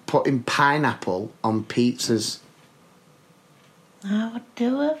about putting pineapple on pizzas? How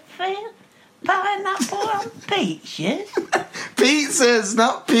do I feel? Pineapple on peaches? Pizzas,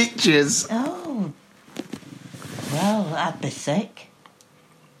 not pictures. Oh. Well, I'd be sick.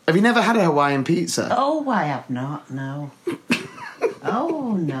 Have you never had a Hawaiian pizza? Oh, I have not, no.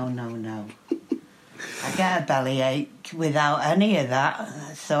 Oh, no. I get a bellyache without any of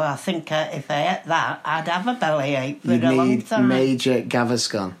that. So I think if I ate that, I'd have a bellyache for You a long need time. major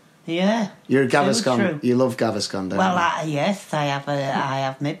Gaviscon. Yeah. You're a True, Gaviscon. true. You love Gaviscon, don't Well, you? yes, I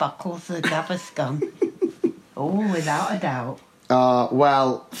have my bottles of Gaviscon. Oh, without a doubt.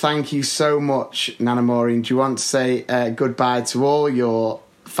 Well, thank you so much, Nana Maureen. Do you want to say goodbye to all your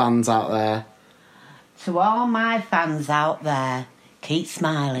fans out there? To all my fans out there, keep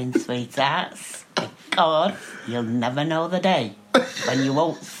smiling, sweethearts. Because you'll never know the day when you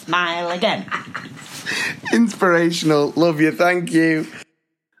won't smile again. Inspirational. Love you. Thank you.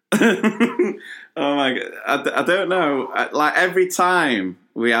 Oh my god! I don't know. Like every time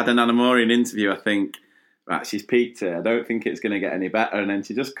we had an Nana Maureen interview, I think, right, she's peaked here. I don't think it's going to get any better, and then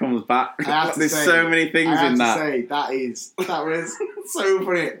she just comes back. There's so many things in that. I have to say that was so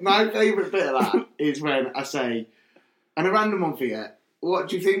funny. My favourite bit of that is when I say, and a random one for you. What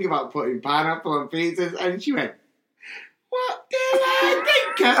do you think about putting pineapple on pizzas? And she went, what do I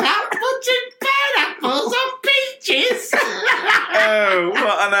think about putting pineapples on peaches? Oh,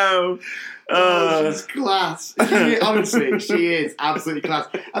 what I know. She's class. Honestly, she is absolutely class.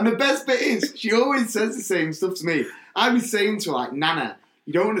 And the best bit is, she always says the same stuff to me. I was saying to her, like, Nana,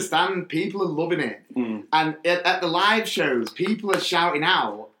 you don't understand, people are loving it. And at the live shows, people are shouting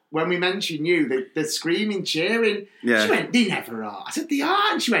out. When we mention you, they're screaming, cheering. Yeah. She went, they never are. I said, they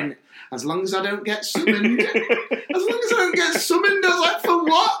are. And she went, as long as I don't get summoned. As long as I don't get summoned. I was like, for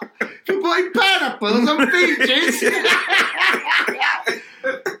what? For putting pineapples on peaches?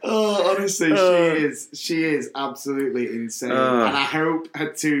 Oh, honestly, she is absolutely insane. And I hope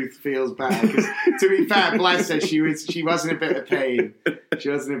her tooth feels better. Because to be fair, bless her, she was in a bit of pain. She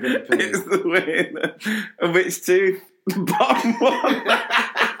was in a bit of pain. It's the way of which tooth? The bottom one.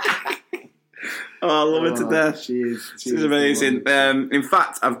 Oh, I love her to death. She's amazing. In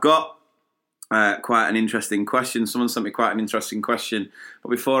fact, I've got quite an interesting question. Someone sent me quite an interesting question. But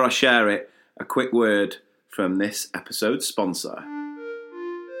before I share it, a quick word from this episode's sponsor.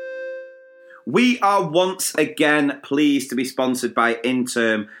 We are once again pleased to be sponsored by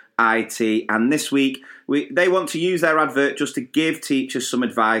Interm IT. And this week, they want to use their advert just to give teachers some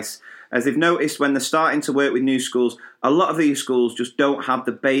advice. As they've noticed, when they're starting to work with new schools, a lot of these schools just don't have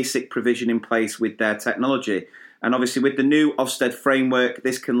the basic provision in place with their technology. And obviously with the new Ofsted framework,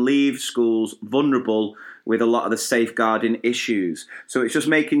 this can leave schools vulnerable with a lot of the safeguarding issues. So it's just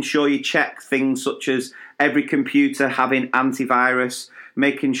making sure you check things such as every computer having antivirus,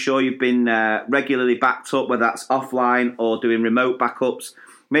 making sure you've been regularly backed up, whether that's offline or doing remote backups,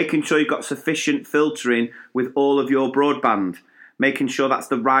 making sure you've got sufficient filtering with all of your broadband, making sure that's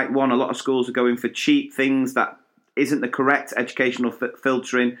the right one. A lot of schools are going for cheap things that isn't the correct educational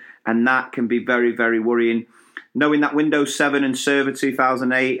filtering, and that can be very, very worrying. Knowing that Windows 7 and Server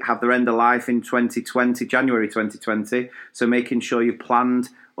 2008 have their end of life in 2020, January 2020, so making sure you planned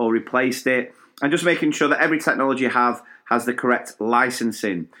or replaced it, and just making sure that every technology you have has the correct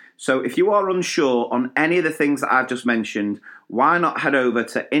licensing. So if you are unsure on any of the things that I've just mentioned, why not head over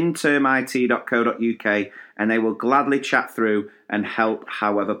to intermit.co.uk and they will gladly chat through and help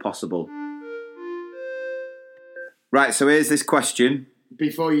however possible. Right, so here's this question.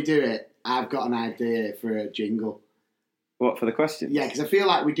 Before you do it, I've got an idea for a jingle. What, for the question? Yeah, because I feel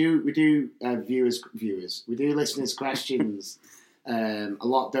like we do viewers. We do listeners' questions a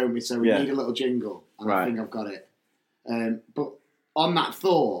lot, don't we? So we need a little jingle, and I think I've got it. But on that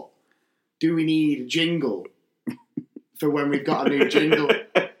thought, do we need a jingle for when we've got a new jingle?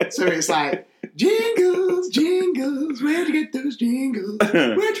 So it's like, jingles, jingles, where'd you get those jingles?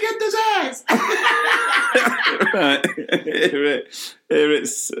 Where'd you get those eyes? Right, here it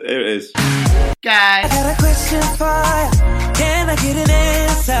is. Guys, I got a question for you. Can I get an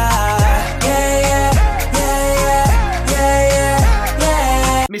answer? Yeah.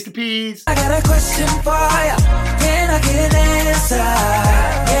 Mr. Peas. I got a question for you. Can I get an answer?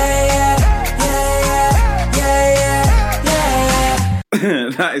 Yeah.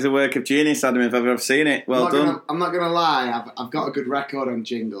 That is a work of genius, Adam, if I've ever seen it. Well done. I'm not going to lie, I've got a good record on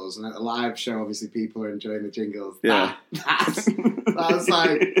jingles, and at the live show, obviously, people are enjoying the jingles. Yeah. That's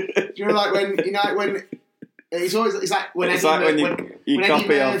like, do you know, like when it's like when Eddie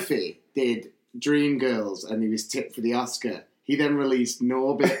Murphy did Dreamgirls and he was tipped for the Oscar, he then released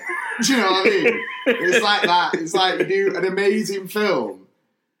Norbit. Do you know what I mean? It's like that. It's like you do an amazing film,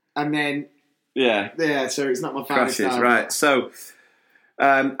 and then so it's not my favourite style. Right, so.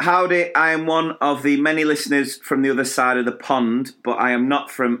 Howdy, I am one of the many listeners from the other side of the pond, but I am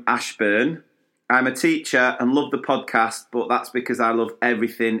not from Ashburn. I'm a teacher and love the podcast, but that's because I love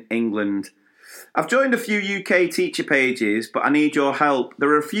everything England. I've joined a few UK teacher pages, but I need your help.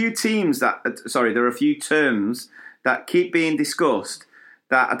 There are a few terms that keep being discussed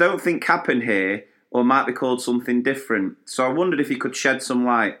that I don't think happen here or might be called something different. So I wondered if you could shed some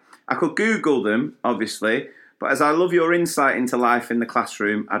light. I could Google them, obviously, but as I love your insight into life in the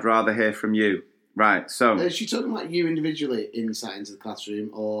classroom, I'd rather hear from you. Right, so... Is she talking about you individually, insight into the classroom,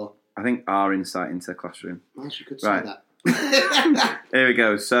 or... I think our insight into the classroom. Well, she could say that. Here we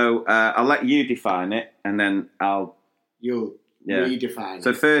go. So I'll let you define it, and then You'll redefine it.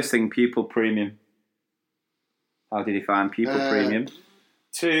 So first thing, pupil premium. How do you define pupil premium?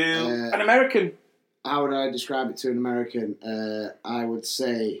 To an American. How would I describe it to an American? I would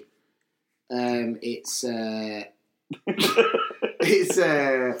say... it's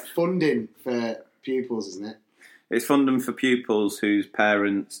funding for pupils, isn't it? It's funding for pupils whose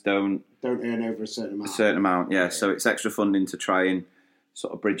parents don't earn over a certain amount. Yeah. So it's extra funding to try and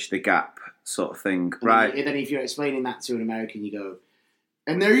sort of bridge the gap, sort of thing, and right? Then if you're explaining that to an American, you go,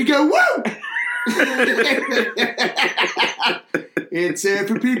 and there you go, woo! It's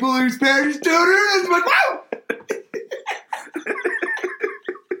for people whose parents don't earn as much. Woo!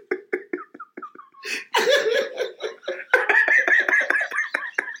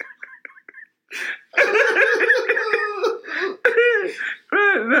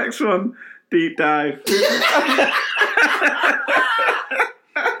 Right, next one, deep dive.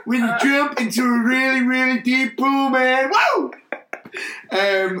 When you jump into a really, really deep pool, man, woo! You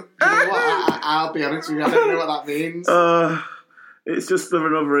know what, I'll be honest with you, I don't know what that means. It's just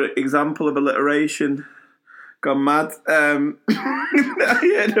another example of alliteration. Gone mad. I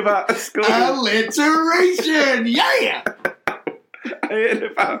heard about a school. Alliteration, yeah! I heard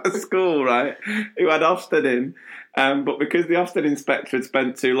about a school, right, who had Ofsted in, but because the Ofsted inspector had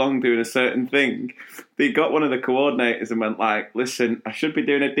spent too long doing a certain thing, they got one of the coordinators and went like, listen, I should be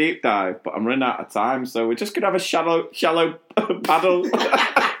doing a deep dive, but I'm running out of time, so we're just going to have a shallow paddle.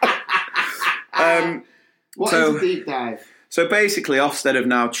 What is a deep dive? So basically, Ofsted have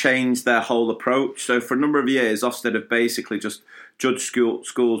now changed their whole approach. So for a number of years, Ofsted have basically just judged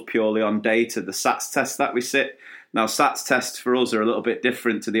schools purely on data, the SATs tests that we sit. Now, SATs tests for us are a little bit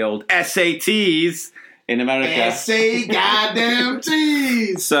different to the old SATs in America. goddamn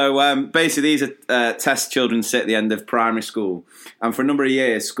T's! So basically, these are tests children sit at the end of primary school. And for a number of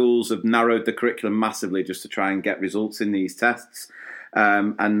years, schools have narrowed the curriculum massively just to try and get results in these tests.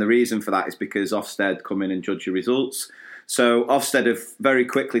 And the reason for that is because Ofsted come in and judge your results. So Ofsted have very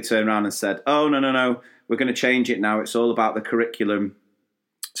quickly turned around and said, oh, no, we're going to change it now. It's all about the curriculum.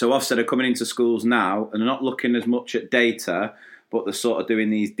 So Ofsted are coming into schools now and they're not looking as much at data, but they're sort of doing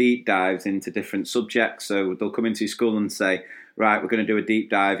these deep dives into different subjects. So they'll come into school and say, right, we're going to do a deep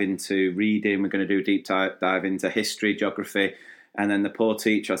dive into reading, we're going to do a deep dive into history, geography, and then the poor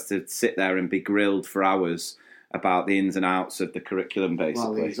teacher has to sit there and be grilled for hours about the ins and outs of the curriculum,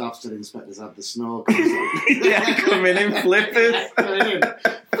 basically. Well, these Ofsted inspectors have the snorkels. Yeah, coming in flippers.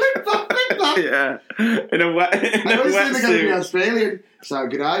 Flip-flop, flip-flop. that? Yeah, in a wet. I always think they're going to be Australian. So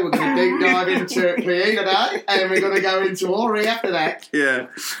good eye. We're going to deep dive into PE today, and we're going to go into Ori after that. Yeah,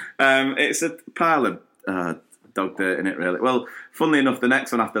 it's a pile of dog dirt in it, really. Well, funnily enough, the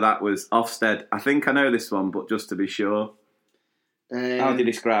next one after that was Ofsted. I think I know this one, but just to be sure, how do you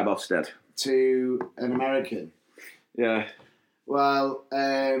describe Ofsted to an American? Yeah. Well,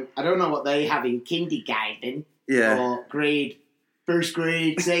 I don't know what they have in kindergarten. Yeah. Or first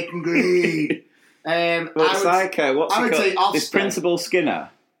grade, second grade. Well, it's like what's I would say Ofsted. It's Principal Skinner,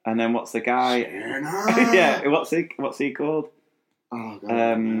 and then what's the guy? Skinner. Yeah. What's he called? Oh God,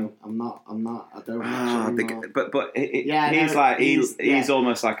 no. I'm not. I don't know. But he's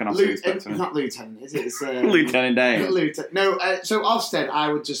almost like an officer inspector. It's not lieutenant, is it? It's Lieutenant Dane. No. So Ofsted,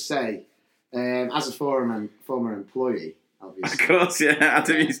 I would just say, as a former employee, obviously. Of course, yeah.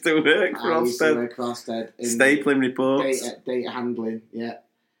 Adam used to work for Ofsted. I used to work for Ofsted. Stapling reports. Data handling, yeah.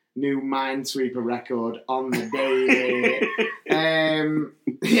 New Minesweeper record on the daily.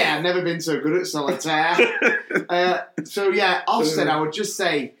 Yeah, I've never been so good at solitaire. So yeah, Ofsted, I would just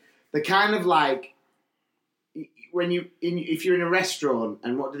say the kind of like if you're in a restaurant,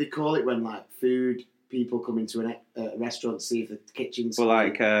 and what do they call it when like food people come into a restaurant to see if the kitchen's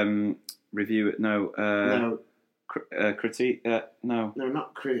like review it. No. Critique. No,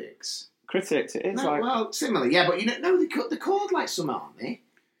 not critics. Critics. It is no, like well, similar, yeah, but they're called like some, aren't they?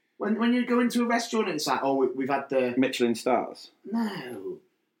 When you go into a restaurant and it's like, oh, we've had the Michelin stars. No,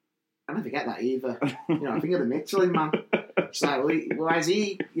 I never get that either. I think of the Michelin man. It's like, well, why is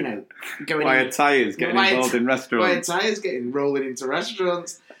he, going? Why are tyres getting involved in restaurants? Why are tyres rolling into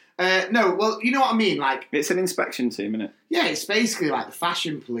restaurants? No, well, you know what I mean. Like, it's an inspection team, isn't it? Yeah, it's basically like the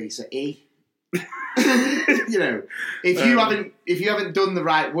fashion police at E. If you haven't done the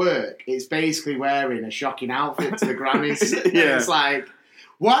right work, it's basically wearing a shocking outfit to the Grammys. Yeah. It's like,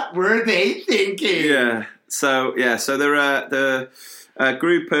 what were they thinking? Yeah. So there are a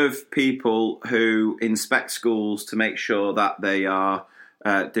group of people who inspect schools to make sure that they are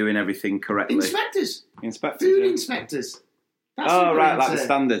doing everything correctly. Inspectors. Food inspectors. That's right, like the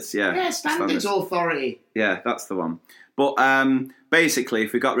standards, yeah. Yeah, standards authority. Yeah, that's the one. But basically,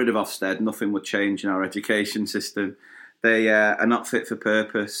 if we got rid of Ofsted, nothing would change in our education system. They are not fit for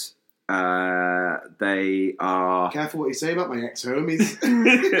purpose. They are... Careful what you say about my ex-homies.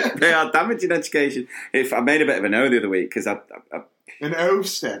 They are damaging education. I made a bit of an O the other week because I An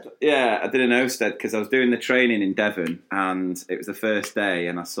Ofsted? Yeah, I did an Ofsted because I was doing the training in Devon and it was the first day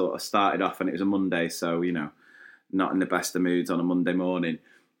and I sort of started off and it was a Monday, so, not in the best of moods on a Monday morning.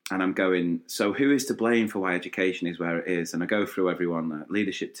 And I'm going, so who is to blame for why education is where it is? And I go through everyone,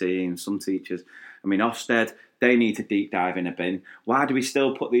 leadership team, some teachers. I mean, Ofsted, they need to deep dive in a bin. Why do we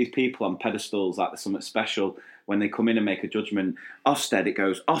still put these people on pedestals like there's something special when they come in and make a judgment? Ofsted, it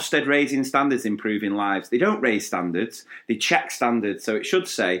goes, Ofsted raising standards, improving lives. They don't raise standards, they check standards. So it should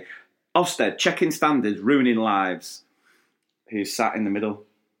say, Ofsted, checking standards, ruining lives. Who's sat in the middle?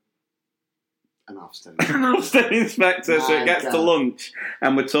 An Ofsted. An Ofsted inspector. So it gets to lunch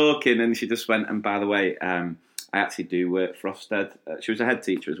and we're talking and she just went, and by the way, I actually do work for Ofsted. She was a head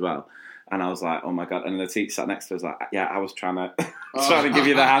teacher as well. And I was like, oh my God. And the teacher sat next to us like, yeah, I was trying to give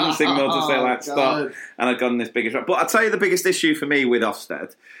you the hand signal to say stop. And I'd gone this biggest... But I'll tell you the biggest issue for me with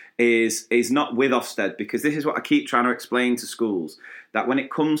Ofsted is not with Ofsted, because this is what I keep trying to explain to schools, that when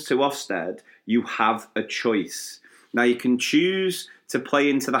it comes to Ofsted, you have a choice. Now, you can choose to play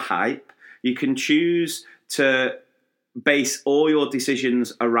into the hype. You can choose to base all your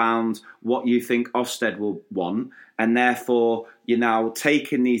decisions around what you think Ofsted will want, and therefore you're now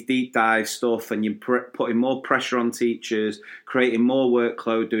taking these deep dive stuff and you're putting more pressure on teachers, creating more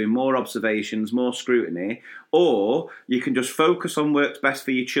workload, doing more observations, more scrutiny. Or you can just focus on what's best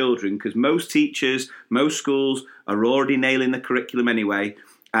for your children, because most teachers, most schools are already nailing the curriculum anyway,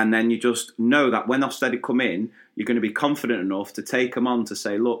 and then you just know that when Ofsted come in, you're going to be confident enough to take them on to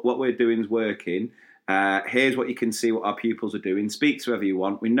say, look, what we're doing is working. Here's what you can see what our pupils are doing. Speak to whoever you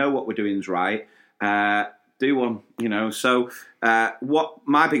want. We know what we're doing is right. Do one, So what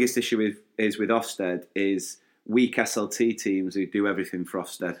my biggest issue is with Ofsted is weak SLT teams who do everything for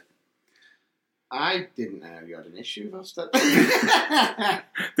Ofsted. I didn't know you had an issue with Ofsted.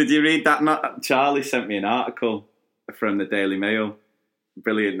 Did you read that? Charlie sent me an article from the Daily Mail.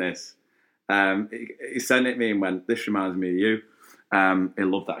 Brilliant, this. He sent it me and went, this reminds me of you. He'll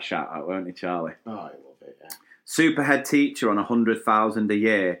love that shout out, won't he, Charlie? Oh, I love it, yeah. Super head teacher on 100,000 a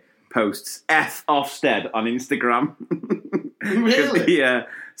year posts F Ofsted on Instagram. Really? Yeah.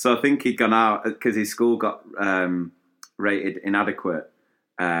 So I think he'd gone out because his school got rated inadequate.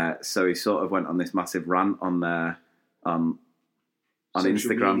 So he sort of went on this massive rant on on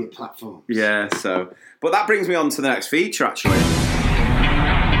social Instagram media platforms. Yeah, so but that brings me on to the next feature actually.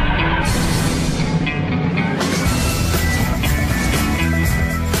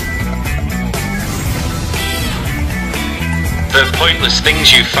 The pointless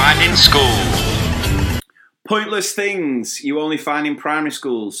things you find in school. Pointless things you only find in primary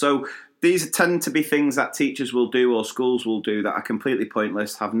schools. So these tend to be things that teachers will do or schools will do that are completely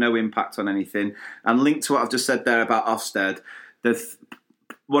pointless, have no impact on anything. And linked to what I've just said there about Ofsted,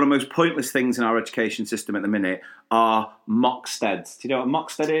 one of the most pointless things in our education system at the minute are Mocksteds. Do you know what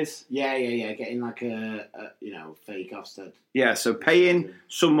Mocksted is? Yeah. Getting like a fake Ofsted. Yeah, so paying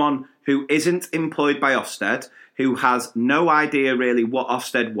someone who isn't employed by Ofsted, who has no idea really what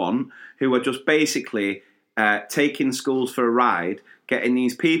Ofsted want, who are just basically taking schools for a ride, getting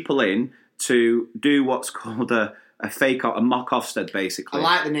these people in to do what's called a fake, a mock Ofsted, basically. I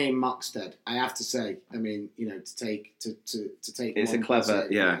like the name Mocksted, I have to say. I mean, to take. It's a clever,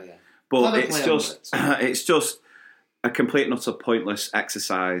 yeah. But Clever it's just a complete and utter pointless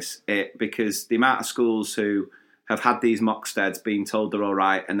exercise. Because the amount of schools who have had these Mocksteds being told they're all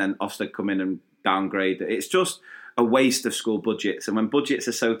right, and then Ofsted come in and downgrade it. It's just a waste of school budgets. And when budgets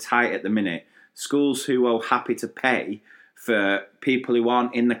are so tight at the minute, schools who are happy to pay for people who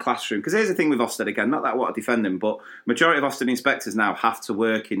aren't in the classroom. Because here's the thing with Ofsted, again, not that I want to defend them, but majority of Ofsted inspectors now have to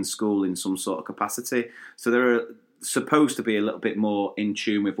work in school in some sort of capacity. So they're supposed to be a little bit more in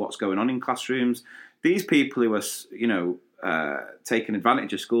tune with what's going on in classrooms. These people who are taking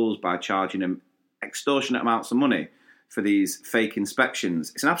advantage of schools by charging them extortionate amounts of money for these fake inspections,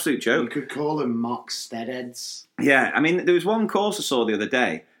 it's an absolute joke. You could call them Mockstedheads. Yeah, I mean, there was one course I saw the other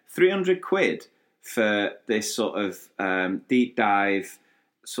day, £300 for this sort of deep dive,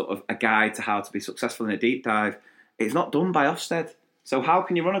 sort of a guide to how to be successful in a deep dive. It's not done by Ofsted. So how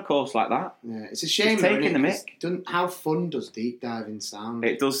can you run a course like that? Yeah, it's a shame. It's taking the mick. How fun does deep diving sound?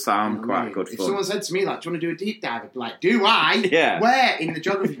 It does sound quite good fun. If someone said to me, like, do you want to do a deep dive? I'd be like, do I? Yeah. Where? In the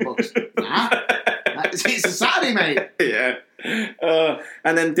geography books? Nah. It's a Saturday, mate. Yeah.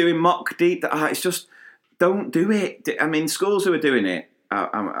 And then doing mock deep dive, it's just, don't do it. I mean, schools who are doing it,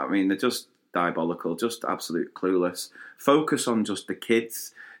 I mean, they're just diabolical, just absolute clueless. Focus on just the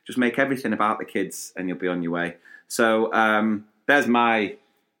kids. Just make everything about the kids and you'll be on your way. So there's my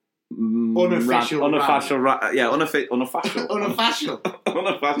unofficial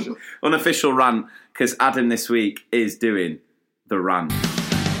rant, because Adam this week is doing the rant.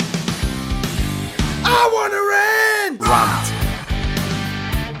 I wanna rant! Rant.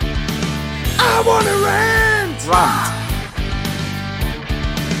 I wanna rant! Rant.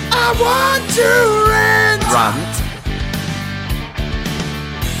 I want to rant! Rant.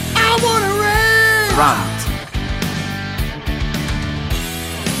 I wanna rant! Rant.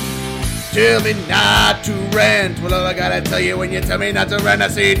 Tell me not to rant. Well, all I gotta tell you when you tell me not to rant, I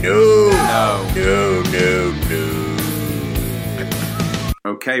say no. No.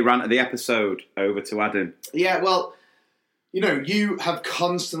 Okay, rant of the episode. Over to Adam. Yeah, well, you have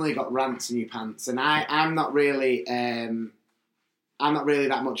constantly got rants in your pants, and I'm not really that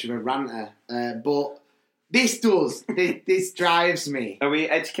much of a ranter, but this drives me. Are we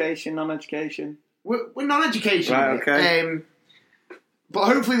education, non-education? We're non-education, right? Okay. But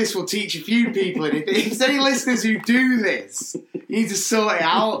hopefully this will teach a few people, and if there's any listeners who do this, you need to sort it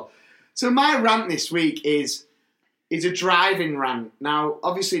out. So my rant this week is a driving rant. Now,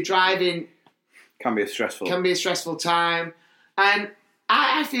 obviously, driving can be a stressful time, and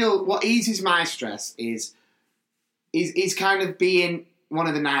I feel what eases my stress is kind of being one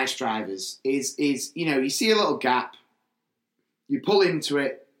of the nice drivers. Is you see a little gap, you pull into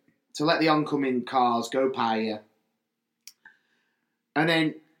it to let the oncoming cars go by you, and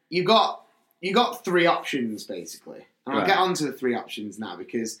then you got three options basically. And I'll get on to the three options now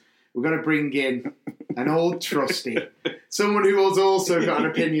because we're going to bring in an old trusty, someone who has also got an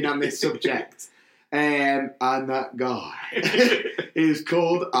opinion on this subject. And that guy is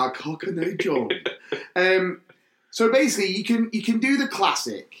called a Cockney John. So basically, you can do the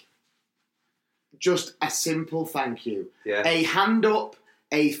classic, just a simple thank you. Yeah. A hand up,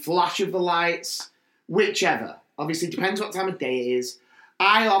 a flash of the lights, whichever. Obviously, depends what time of day it is.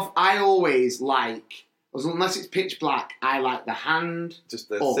 I always like, unless it's pitch black, I like the hand. Just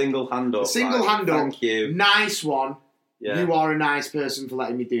the single hand up. Single hand up. Thank you. Nice one. Yeah. You are a nice person for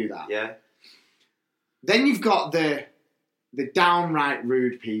letting me do that. Yeah. Then you've got the downright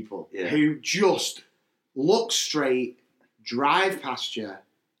rude people who just look straight, drive past you,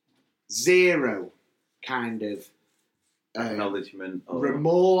 zero kind of acknowledgement or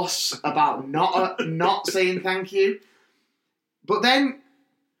remorse about not saying thank you. But then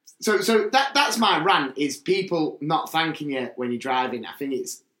So that's my rant, is people not thanking you when you're driving. I think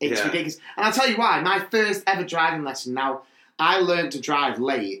it's ridiculous. And I'll tell you why. My first ever driving lesson, now, I learned to drive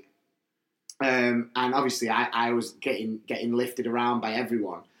late. And obviously I was getting lifted around by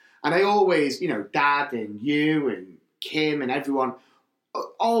everyone. And I always, Dad and you and Kim and everyone,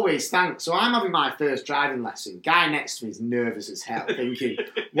 always thanks. So I'm having my first driving lesson. Guy next to me is nervous as hell, thinking,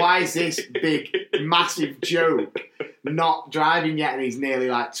 why is this big, massive joke not driving yet? And he's nearly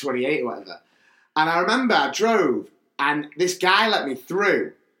like 28 or whatever. And I remember I drove and this guy let me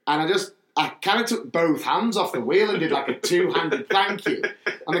through. And I kind of took both hands off the wheel and did like a two-handed thank you.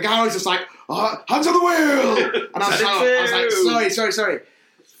 And the guy was just like, oh, hands on the wheel! And I was like, sorry.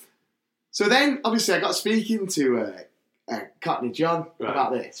 So then, obviously, I got speaking to Cockney John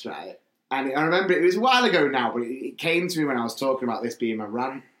about this, right? And I remember it was a while ago now, but it came to me when I was talking about this being my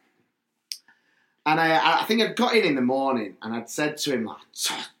rant. And I think I'd got in the morning and I'd said to him, like,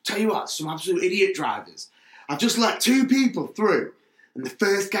 tell you what, some absolute idiot drivers. I've just let 2 people through. And the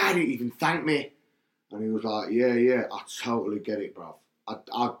first guy didn't even thank me. And he was like, yeah, I totally get it, bro.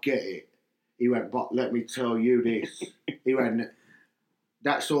 I get it. He went, but let me tell you this. He went,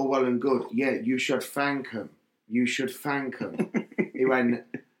 that's all well and good. Yeah, you should thank them. You should thank them. He went,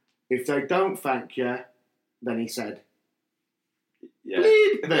 if they don't thank you, then he said,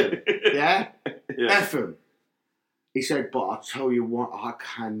 bleed them. Yeah? F them. He said, but I'll tell you what, I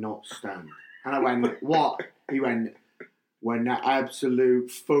cannot stand. And I went, what? He went, when the absolute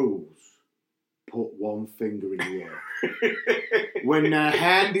fools put one finger in the air. When their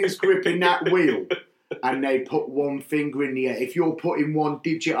hand is gripping that wheel and they put one finger in the air. If you're putting one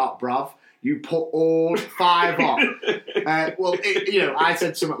digit up, bruv, you put all 5 up. I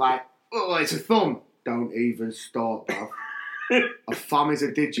said something like, oh, it's a thumb. Don't even start, bruv. A thumb is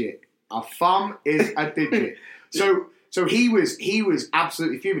a digit. A thumb is a digit. So he was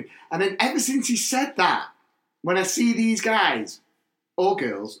absolutely fuming. And then ever since he said that, when I see these guys or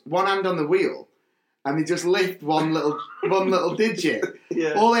girls, one hand on the wheel, and they just lift one little digit,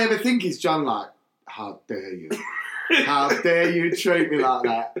 all I ever think is, John, like, how dare you? How dare you treat me like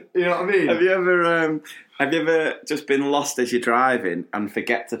that? You know what I mean? Have you ever just been lost as you're driving and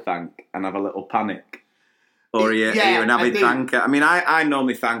forget to thank and have a little panic? Or are you an avid thanker? I mean, I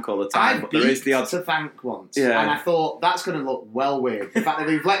normally thank all the time, but there is the odd to thank once, and I thought that's going to look well weird. The fact that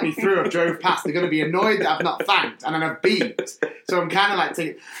they've let me through, I've drove past, they're going to be annoyed that I've not thanked, and then I've beeped. So I'm kind of like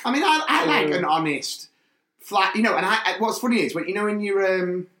taking. I mean, I like an honest, flat. And what's funny is when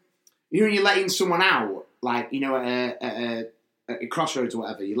you're letting someone out, like at a crossroads or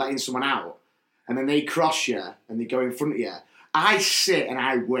whatever, you're letting someone out, and then they cross you and they go in front of you. I sit and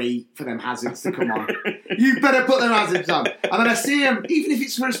I wait for them hazards to come on. You better put them hazards on. And then I see them, even if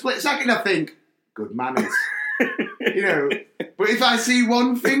it's for a split second, I think, good manners. But if I see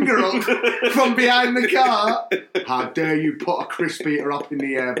one finger up from behind the car, how dare you put a crisp eater up in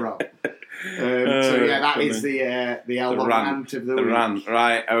the air, bro. That is the L1 rant of the week. Rant,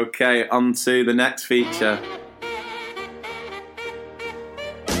 right, okay, on to the next feature.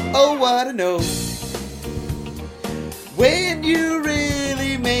 Oh, what I know. When you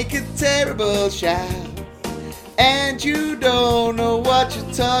really make a terrible shout and you don't know what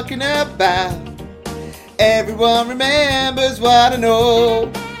you're talking about, everyone remembers what I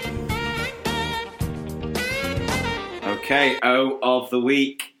know. Okay, O of the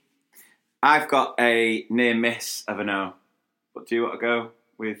week. I've got a near miss of an O. But do you want to go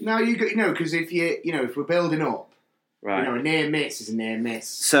with? No, because if we're building up, right, a near miss is a near miss.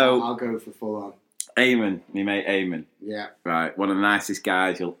 So I'll go for full on. Eamon, my mate Eamon. Yeah. Right, one of the nicest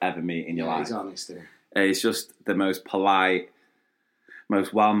guys you'll ever meet in your life. He's honest. He's just the most polite,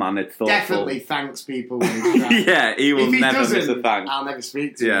 most well-mannered, thoughtful. Definitely thanks people when he's trying. Yeah, he will never miss a thank. I'll never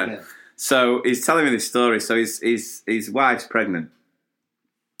speak to him again. So he's telling me this story. So his wife's pregnant,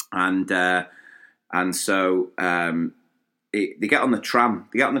 and so they get on the tram.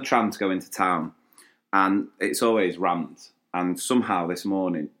 They get on the tram to go into town, and it's always rammed. And somehow this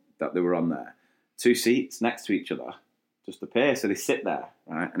morning that they were on there, 2 seats next to each other just appear. So they sit there,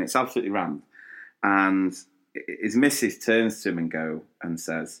 right? And it's absolutely rammed. And his missus turns to him and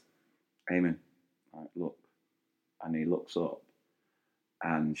says, Eamon, right, look. And he looks up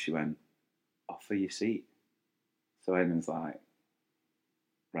and she went, offer your seat. So Eamon's like,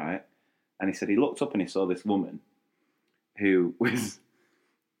 right. And he said he looked up and he saw this woman who was,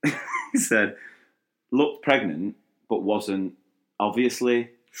 he said, looked pregnant, but wasn't obviously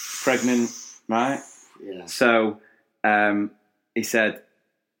pregnant, right? Yeah. So he said,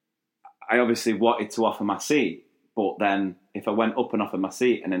 I obviously wanted to offer my seat, but then if I went up and offered my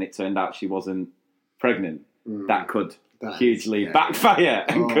seat and then it turned out she wasn't pregnant, that could hugely backfire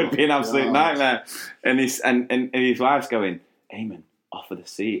and could be an absolute nightmare. And his wife's going, Eamon, offer the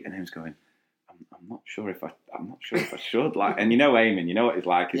seat, and Eamon's going, I'm not sure if I should. Like, and you know Eamon, you know what he's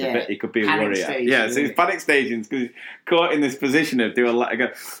like. He's a bit. He could be a panic worrier. Station, yeah, so he's panic staging because he's caught in this position of do I let her go,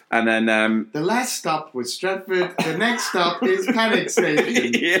 and then the last stop was Stratford. The next stop is panic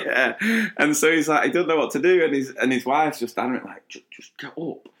station. Yeah, and so he's like, he doesn't know what to do, and his wife's just standing like, just get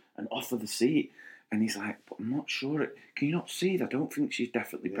up and offer the seat. And he's like, but I'm not sure. Can you not see that? I don't think she's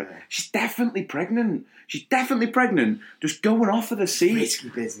definitely pregnant. She's definitely pregnant. She's definitely pregnant. Just go and offer the seat. Risky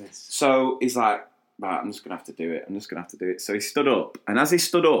business. So he's like, right, I'm just going to have to do it. So he stood up. And as he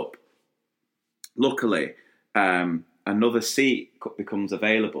stood up, luckily, another seat becomes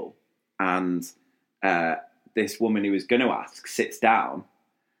available. And this woman he was going to ask sits down.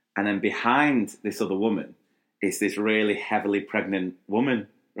 And then behind this other woman is this really heavily pregnant woman,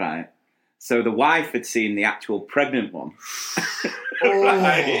 right? So the wife had seen the actual pregnant one.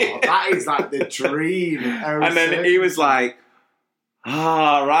 Right. That is like the dream. And then he was like,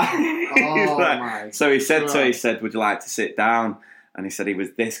 right. Oh, like, my so he said God. to her, he said, would you like to sit down? And he said he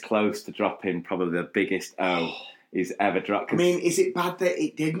was this close to dropping probably the biggest O he's ever dropped. I mean, is it bad that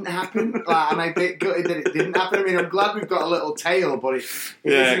it didn't happen? Like, am I a bit gutted that it didn't happen? I mean, I'm glad we've got a little tail, but it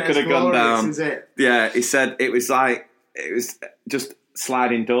isn't could as have gone glorious, down. is it? Yeah, he said it was just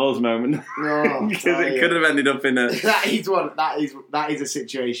sliding doors moment. No, because it could have ended up in a... That is a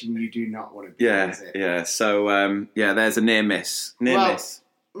situation you do not want to be in, is it? Yeah. So, there's a near miss. Miss.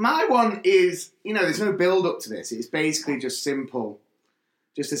 My one is, there's no build up to this. It's basically just simple.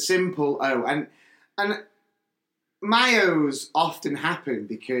 Just a simple O. And my O's often happen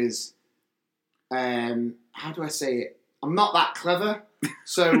because, how do I say it? I'm not that clever.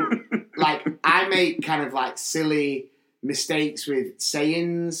 So, I make kind of silly mistakes with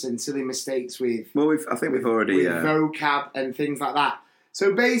sayings and silly mistakes with... Well, I think we've already... with vocab and things like that.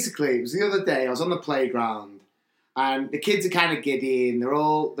 So basically, it was the other day, I was on the playground and the kids are kind of giddy and they're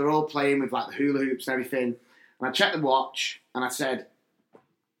all playing with the hula hoops and everything. And I checked the watch and I said,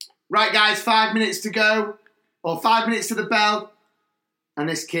 right guys, 5 minutes to go, or 5 minutes to the bell. And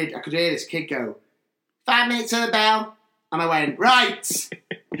I could hear this kid go, 5 minutes to the bell. And I went, right,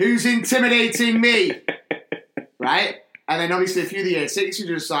 who's intimidating me? Right? And then obviously a few of the year sixes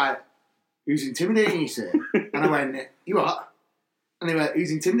were just like, who's intimidating you, sir? And I went, you what? And they went,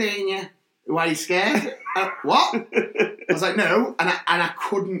 who's intimidating you? Why are you scared? What? I was like, no. And I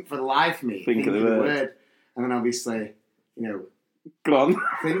couldn't for the life of me think of the word. And then obviously, go on.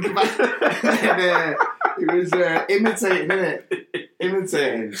 Think about it. It was imitating, isn't it?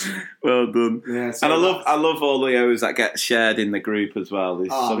 Imitating. Well done. Yeah, so and I love all the O's that get shared in the group as well.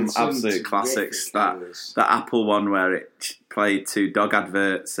 There's some absolute classics. That Apple one where it played 2 dog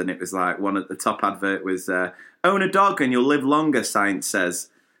adverts, and it was like one at the top advert was own a dog and you'll live longer, science says,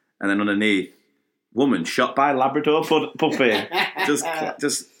 and then underneath, woman shot by Labrador puppy.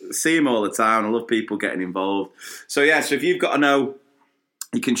 just see him all the time. I love people getting involved. So if you've got an O,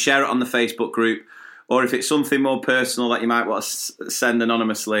 you can share it on the Facebook group. Or if it's something more personal that you might want to send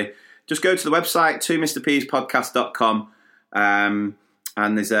anonymously, just go to the website, 2mrpspodcast.com, and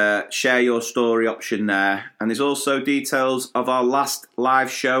there's a share your story option there. And there's also details of our last live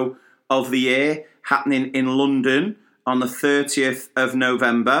show of the year happening in London on the 30th of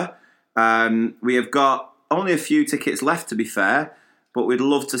November. We have got only a few tickets left, to be fair, but we'd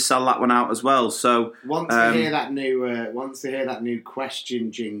love to sell that one out as well. So once they hear that new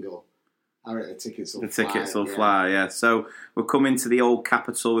question jingle, I reckon the tickets will fly. Yeah. So we're coming to the old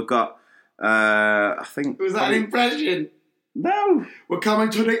Capitol. We've got, I think... Was that an impression? No. We're coming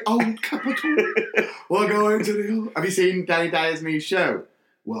to the old Capitol. We're going to the old... Have you seen Danny Dyer's new show?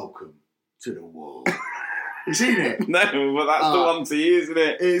 Welcome to the wall. You seen it? No, but that's the one to use, isn't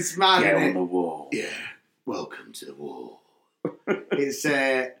it? It's mad, Get isn't on the wall. Yeah. Welcome to the wall. It's,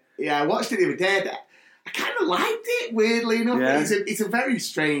 I watched it the other day. I kind of liked it, weirdly enough. Yeah. It's a very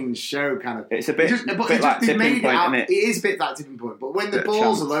strange show, kind of. It's a bit like Tipping Point, isn't it? It is a bit like Tipping Point, but when the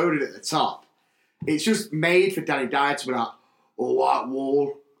balls are loaded at the top, it's just made for Danny Dyer to be like, oh, white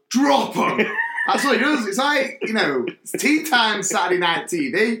wall, drop them. That's what he does. It's like, it's tea time Saturday night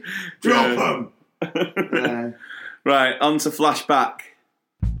TV. Drop them. Right, on to Flashback.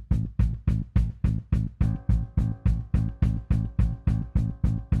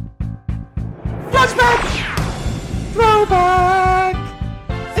 Flashback! Throwback!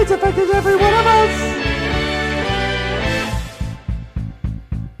 It's affected every one of us!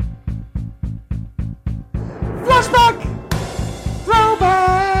 Flashback!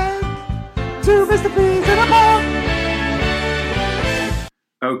 Throwback! To Mr. P's in a bar!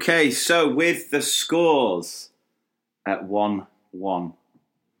 Okay, so with the scores at 1-1.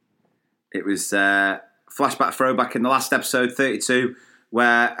 It was flashback throwback in the last episode, 32,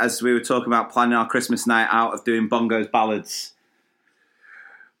 where, as we were talking about planning our Christmas night out of doing Bongos ballads,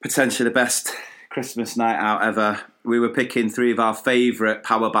 potentially the best Christmas night out ever, we were picking 3 of our favourite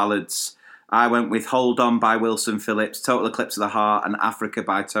power ballads. I went with Hold On by Wilson Phillips, Total Eclipse of the Heart and Africa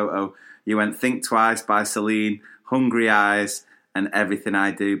by Toto. You went Think Twice by Celine, Hungry Eyes and Everything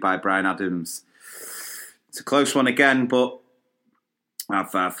I Do by Bryan Adams. It's a close one again, but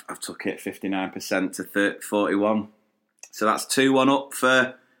I've took it 59% to 41. So that's 2-1 up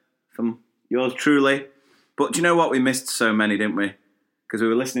from yours truly. But do you know what? We missed so many, didn't we? Because we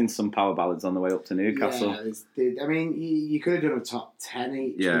were listening to some power ballads on the way up to Newcastle. Yeah, I mean, you could have done a top 10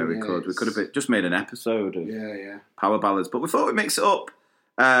 each. Yeah, we could. We could have just made an episode of yeah. power ballads. But we thought we'd mix it up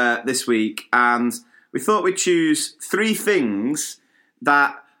this week. And we thought we'd choose 3 things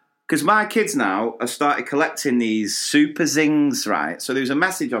that... Because my kids now have started collecting these super zings, right? So there was a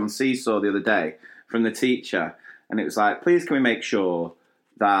message on Seesaw the other day from the teacher. And it was like, please can we make sure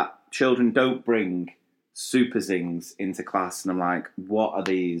that children don't bring super zings into class? And I'm like, what are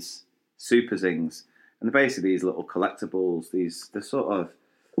these super zings? And they're basically these little collectibles. They're sort of,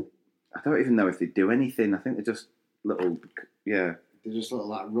 I don't even know if they do anything. I think they're just little, They're just little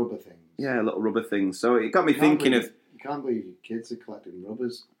like rubber things. Yeah, little rubber things. So it got me thinking of... You can't believe your kids are collecting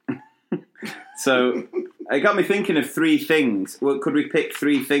rubbers. So it got me thinking of 3 things. Well, could we pick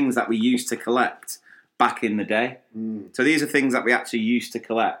 3 things that we used to collect back in the day? So these are things that we actually used to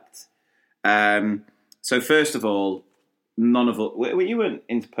collect. So first of all, none of us... You weren't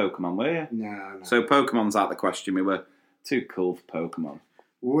into Pokemon, were you? No. So Pokemon's out of the question. We were too cool for Pokemon.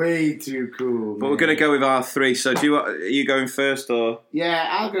 Way too cool. But we're going to go with our 3. So are you going first or? Yeah,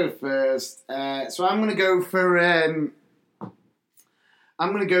 I'll go first. So I'm going to go for...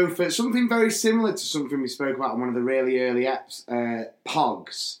 I'm going to go for something very similar to something we spoke about on one of the really early apps,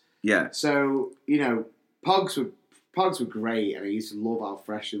 Pogs. Yeah. So, Pogs were great, and I used to love how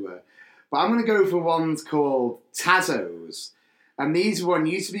fresh they were. But I'm going to go for ones called Tazos. And these were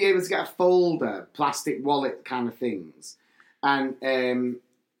you used to be able to get a folder, plastic wallet kind of things. And they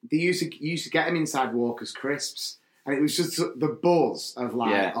used to get them inside Walker's Crisps. And it was just the buzz of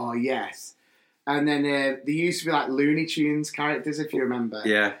oh, yes. And then they used to be like Looney Tunes characters, if you remember.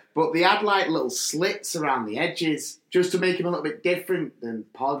 Yeah. But they had like little slits around the edges just to make them a little bit different than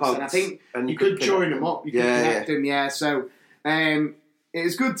Pogs. And I think you could join them up. You could connect them, yeah. So it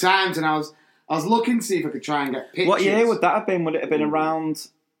was good times, and I was looking to see if I could try and get pictures. What year would that have been? Would it have been around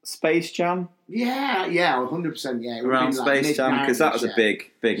Space Jam? Yeah, 100%, yeah. Around Space Jam, because that was a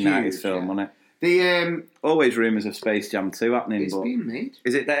big 90s film, wasn't it? Always rumours of Space Jam 2 happening. It's being made.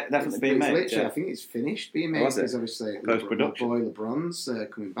 Is it definitely being made? Literally, I think it's finished being made. Because obviously post-production. My boy LeBron's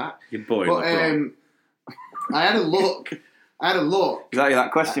coming back. Your boy LeBron. I had a look. Is that where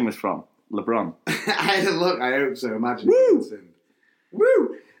that question was from? LeBron? I had a look. I hope so. Imagine.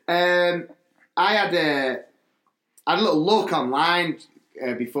 Woo! I had a little look online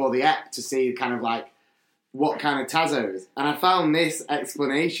before the app to see kind of like what kind of Tazos. And I found this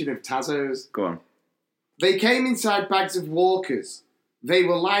explanation of Tazos. Go on. They came inside bags of Walkers. They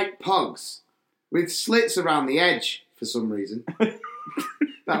were like Pogs, with slits around the edge for some reason.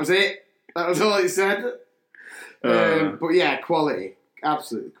 That was it. That was all it said. But yeah, quality.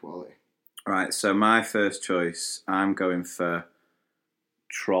 Absolutely quality. Right, so my first choice, I'm going for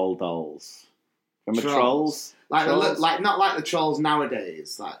Troll dolls. Remember Trolls? Trolls? Not like the Trolls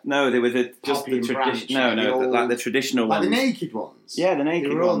nowadays. No, they were the traditional ones. Like the naked ones. Yeah, the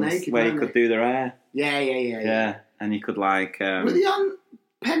naked were all ones naked, where you could do their hair. Yeah. And you could like... were they on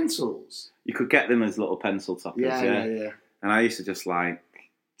pencils? You could get them as little pencil toppers, yeah. And I used to just like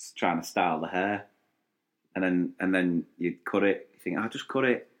trying to style the hair. And then you'd cut it. You think, I'll just cut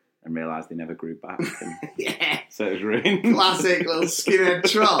it. And realise they never grew back. And so it was ruined. Classic little skinhead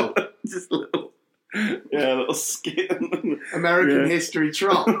troll. Just little... Yeah, a little skin. American history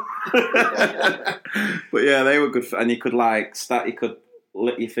troll. But yeah, they were good. And you could you could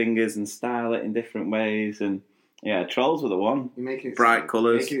lick your fingers and style it in different ways. And yeah, Trolls were the one. You're making it bright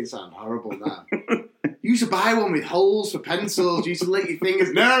colours. Making it sound horrible now. You used to buy one with holes for pencils. You used to lick your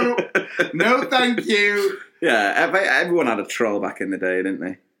fingers. No, thank you. Yeah, everyone had a troll back in the day, didn't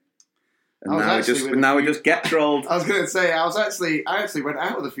they? And now we just get trolled. I was going to say, I actually went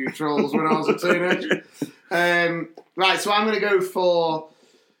out with a few trolls when I was a teenager. Right, so I'm going to go for...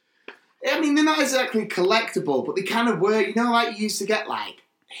 I mean, they're not exactly collectible, but they kind of were. You know, like you used to get like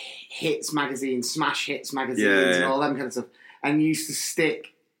Hits magazines, Smash Hits magazines, and all them kind of stuff. And you used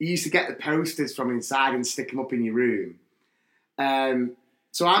to get the posters from inside and stick them up in your room.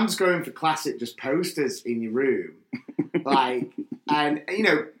 So I'm just going for classic, just posters in your room, like, and you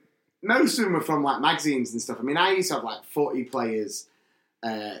know, most of them are from like magazines and stuff. I mean, I used to have like 40 players,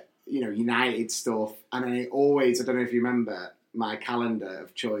 you know, United stuff, and I always, I don't know if you remember, my calendar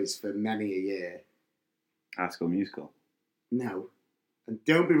of choice for many a year. High School Musical. No. And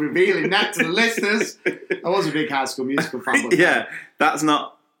don't be revealing that to the listeners. I was a big High School Musical fan. But Yeah, that's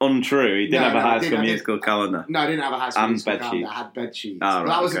not untrue. He didn't have a High School Musical calendar. No, I didn't have a High School And Musical bed calendar. sheets. I had bed sheets. Oh, But right,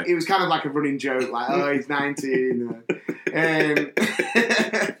 that was, okay. it was kind of like a running joke, like, oh, he's 19. And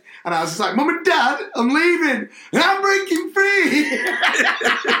I was just like, Mum and Dad, I'm leaving. I'm breaking free.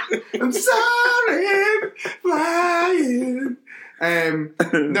 I'm sorry, flying.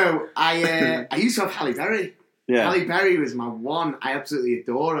 No, I used to have Halle Berry. Yeah. Halle Berry was my one. I absolutely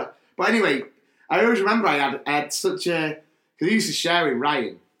adore her. But anyway, I always remember I had such a... Because I used to share with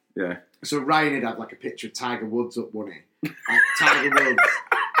Ryan. Yeah. So Ryan had like a picture of Tiger Woods up, wouldn't he? Like Tiger Woods.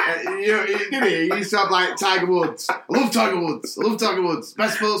 You know, didn't he? He used to have like Tiger Woods. I love Tiger Woods. I love Tiger Woods.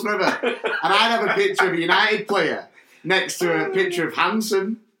 Best sportsman ever. And I'd have a picture of a United player next to a picture of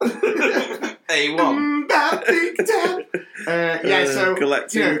Hanson. A1. That big tap. Yeah, so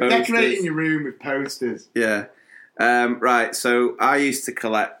collecting you know, posters. decorating your room with posters. Yeah. Right, so I used to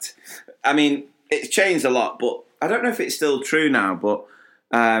collect... I mean, it's changed a lot, but I don't know if it's still true now, but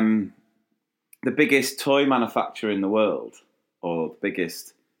the biggest toy manufacturer in the world, or the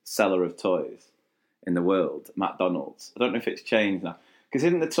biggest seller of toys in the world, McDonald's, I don't know if it's changed now. Because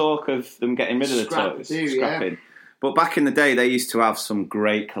isn't the talk of them getting rid of the toys? Scrapping. Yeah. But back in the day, they used to have some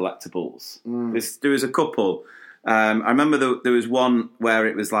great collectibles. There was a couple. I remember there was one where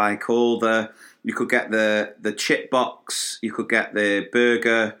it was like you could get the chip box, you could get the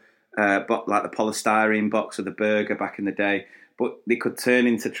burger, like the polystyrene box of the burger back in the day. But they could turn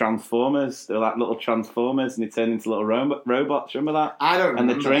into Transformers. They were like little Transformers, and they turned into little robots. Remember that? I don't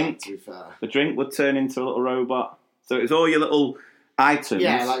remember And the drink, that, to be fair. the drink would turn into a little robot. So it was all your little items.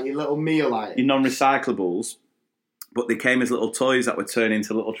 Yeah, like your little meal items. Your non-recyclables. But they came as little toys that would turn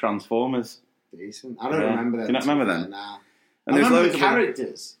into little Transformers. Decent. I don't remember them. Do you not remember them? Nah. And I there's remember loads the of them.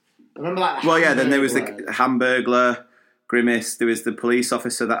 characters. I remember like the Well, yeah, then there was the Hamburglar. Hamburglar, Grimace. There was the police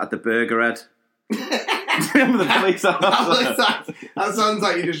officer that had the burger head. Remember the police officer? That sounds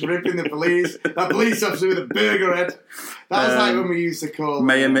like you're just ripping the police. That police officer with a burger head. That was like when we used to call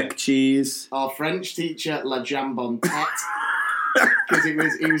Mayor McCheese. our French teacher La Jambon Tête. Because he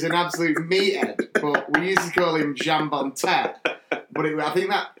was an absolute meathead. But we used to call him Jambon Tête. But I think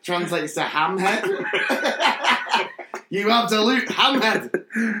that translates to hamhead. You absolute hamhead.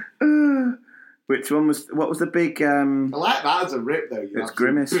 What was the big... I like that as a rip, though. You It's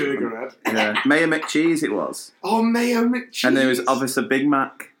Grimace. burger head. Yeah. Mayor McCheese it was. Oh, Mayo McCheese. And there was Officer Big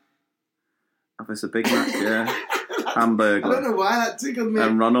Mac. Officer Big Mac, yeah. Hamburger. I don't know why that tickled me.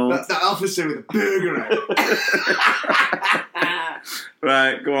 And Ronald. That officer with a burger head.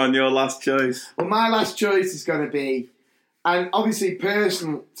 Right, go on, your last choice. Well, my last choice is going to be, and obviously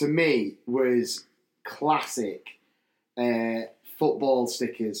personal to me, was classic football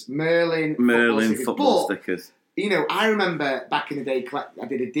stickers. Merlin football But, stickers. You know, I remember back in the day, I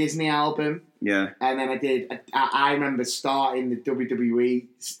did a Disney album. Yeah. And then I remember starting the WWE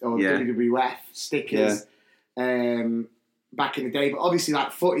or WWF stickers back in the day. But obviously,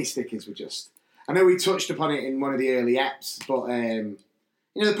 like, footy stickers were just... I know we touched upon it in one of the early eps, but,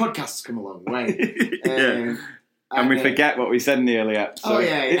 you know, the podcast's come a long way. Yeah. And we forget what we said in the early episode. Oh,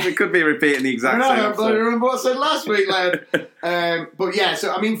 yeah. It could be repeating the exact I same don't episode. remember what I said last week, lad. But yeah,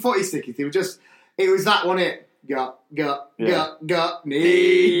 so, I mean, footy stickers, they were just... It was that one, it... Got,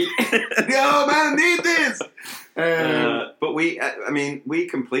 need. Yo, man, need this. But we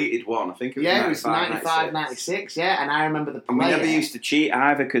completed one. I think it was it was 95, 96, yeah, and I remember the player. And we never used to cheat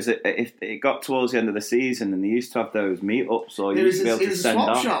either, because if it got towards the end of the season, and they used to have those meet-ups, or you used to be able to send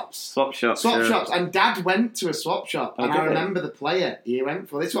off. Swap shops, and Dad went to a swap shop, and I remember the player he went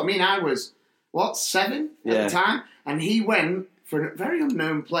for. This is what I mean, I was, 7 at the time? And he went for a very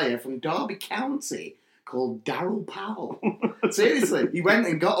unknown player from Derby County, called Daryl Powell. Seriously, he went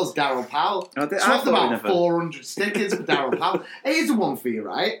and got us Daryl Powell. Swapped about 400 stickers for Daryl Powell. Here's the one for you,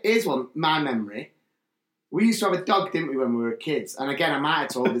 right? Here's one, my memory. We used to have a dog, didn't we, when we were kids? And again, I might have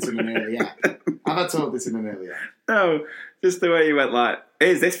told this in an early ep. Have I told this in an early ep? No, just the way you went like,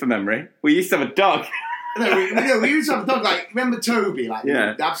 here's this for memory. We used to have a dog. we used to have a dog, like, remember Toby? Like,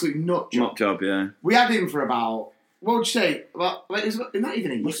 the absolute nut job. Nut job, yeah. We had him for about, what would you say? Well, not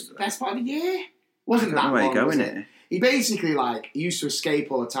even a year, best part of a year? Wasn't that long, was it? He basically, used to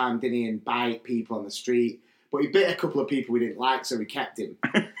escape all the time, didn't he, and bite people on the street. But he bit a couple of people we didn't like, so we kept him.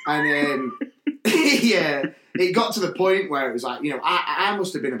 And it got to the point where it was like, I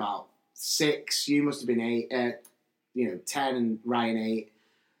must have been about 6, you must have been 8, 10 and Ryan 8.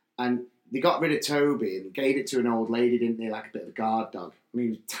 And they got rid of Toby and gave it to an old lady, didn't they? Like a bit of a guard dog. I mean,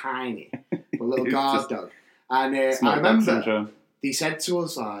 he was tiny, but a little guard dog. And I remember they said to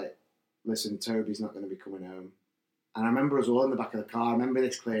us, like, listen, Toby's not going to be coming home. And I remember us all in the back of the car. I remember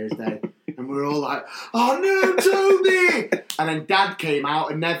this clear as day. And we were all like, oh no, Toby! And then Dad came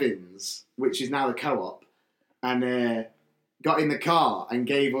out of Nevins, which is now the Co-op, and got in the car and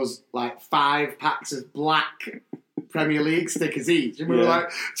gave us like 5 packs of black Premier League stickers each. And we were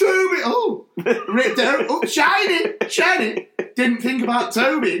like, Toby, shiny. Didn't think about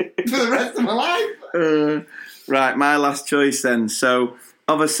Toby for the rest of my life. Right, my last choice then. So,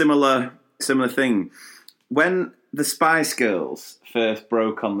 of a similar thing. When the Spice Girls first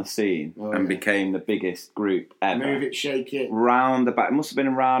broke on the scene and became the biggest group ever. Move it, shake it. It must have been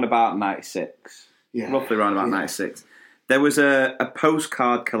around about 96. Yeah. Roughly around about 96. There was a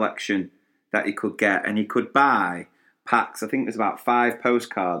postcard collection that you could get, and you could buy packs. I think there's about 5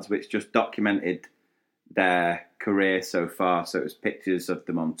 postcards which just documented their career so far. So it was pictures of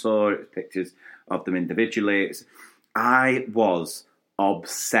them on tour, it was pictures of them individually. I was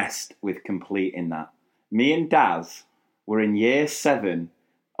obsessed with completing that. Me and Daz were in year 7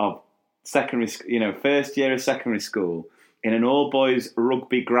 of secondary, first year of secondary school in an all-boys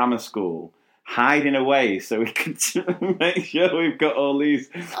rugby grammar school, hiding away so we could make sure we've got all these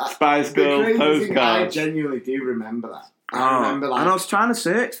Spice Girls postcards. I genuinely do remember that. I remember that. And I was trying to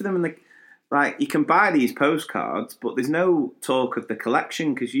search for them, and you can buy these postcards, but there's no talk of the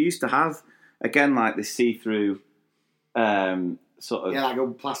collection, because you used to have, again, like this see-through sort of... Yeah, like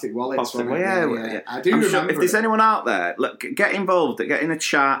old plastic wallets. Yeah. I do remember If there's anyone out there, look, get involved, get in a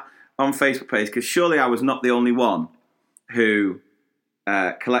chat on Facebook page, because surely I was not the only one who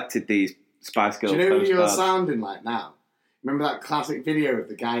collected these Spice Girls postcards. Do you know who you're sounding like now? Remember that classic video of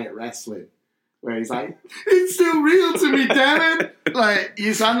the guy at wrestling where he's like, it's still real to me, damn it. Like,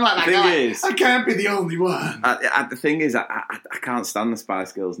 you sound like that guy. I can't be the only one. The thing is, I can't stand the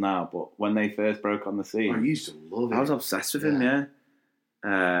Spice Girls now, but when they first broke on the scene... I used to love it. I was obsessed with him,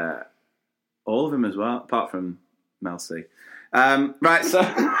 yeah. All of them as well, apart from Mel C. Right, so...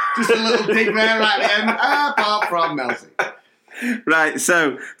 Just a little dig there right at the end, apart from Mel C. Right,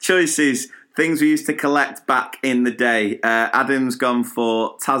 so, choices. Things we used to collect back in the day. Adam's gone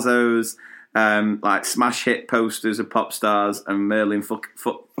for Tazos, like smash hit posters of pop stars, and Merlin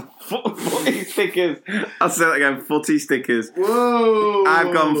footy stickers. I'll say that again, footy stickers. Whoa!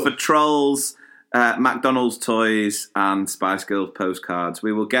 I've gone for Trolls, McDonald's toys, and Spice Girls postcards.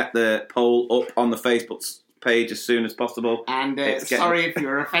 We will get the poll up on the Facebook page as soon as possible. And sorry if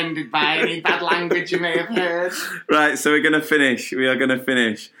you're offended by any bad language you may have heard. Right, so we are going to finish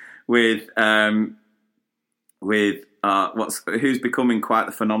with who's becoming quite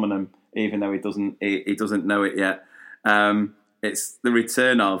the phenomenon, even though he doesn't know it yet. It's the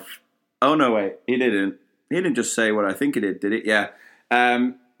return of... Oh, no, wait, he didn't. He didn't just say what I think he did it? Yeah.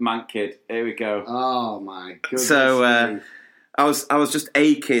 Man Kid, here we go. Oh, my goodness. So, I was just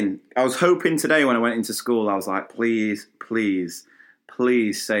aching. I was hoping today when I went into school, I was like, please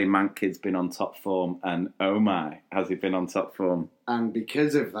say Man Kid's been on top form. And oh my, has he been on top form? And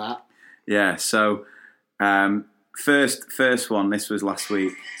because of that... Yeah, so first one, this was last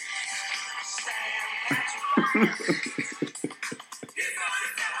week.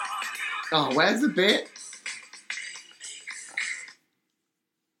 Oh, where's the bit?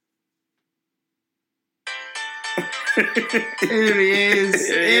 Here he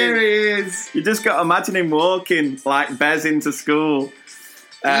is. You just got to imagine him walking like Bez into school.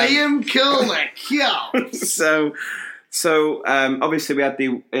 Liam Killick. So obviously we had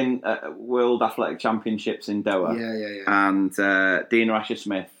the World Athletic Championships in Doha. Yeah. And Dina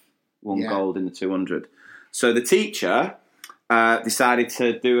Asher-Smith won gold in the 200. So the teacher decided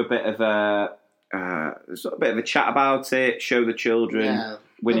to do a bit of a chat about it, show the children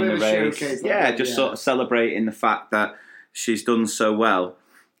winning the race. Sort of celebrating the fact that she's done so well.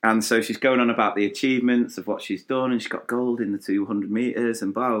 And so she's going on about the achievements of what she's done, and she's got gold in the 200 metres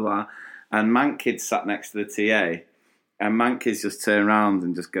and blah, blah, blah. And Mankid sat next to the TA, and Mankid just turned around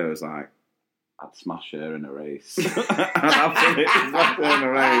and just goes like, I'd smash her in a race. Absolutely smash her in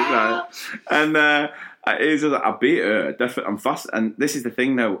a race. Right? And he's just like, I beat her, definitely, I'm fast. And this is the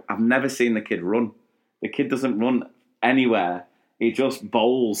thing though, I've never seen the kid run. The kid doesn't run anywhere. He just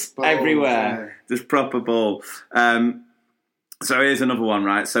bowls everywhere. Yeah. Just proper bowl. So here's another one,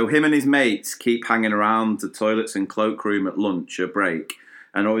 right? So him and his mates keep hanging around the toilets and cloakroom at lunch or break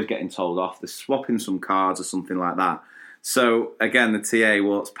and always getting told off. They're swapping some cards or something like that. So again, the TA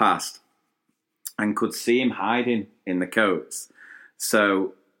walks past and could see him hiding in the coats.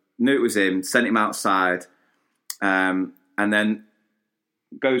 So knew it was him, sent him outside, and then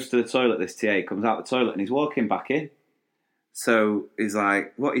goes to the toilet, this TA, comes out the toilet and he's walking back in. So he's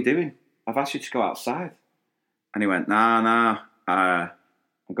like, what are you doing? I've asked you to go outside. And he went, nah, I'm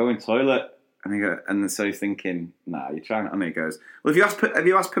going toilet. And so he's thinking, nah, you're trying it. And he goes, well, have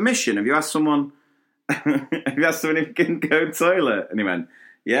you asked permission? Have you asked someone have you asked someone if you can go toilet? And he went,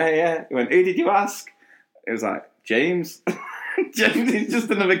 yeah. He went, who did you ask? It was like, James. James is just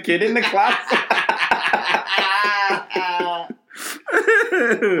another kid in the class.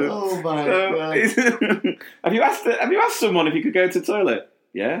 Oh my God. Have you asked someone if you could go to the toilet?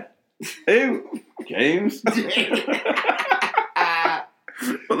 Yeah. Who? James.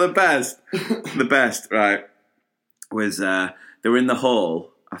 But the best, right, was they were in the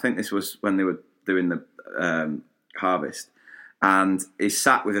hall. I think this was when they were doing the harvest, and he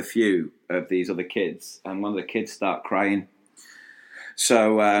sat with a few of these other kids, and one of the kids started crying.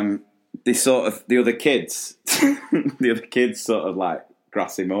 So the other kids sort of like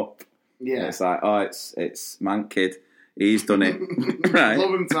grass him up. Yeah, it's like, oh, it's Man Kid. He's done it. Right. I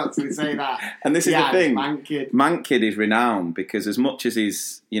love him to actually say that. And this is the thing. Man Kid. Man Kid is renowned because as much as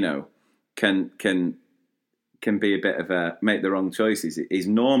he's, can be a bit of a make the wrong choices, he's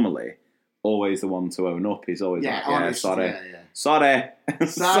normally always the one to own up. He's always sorry.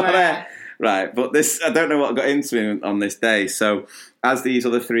 Right, but I don't know what got into him on this day. So as these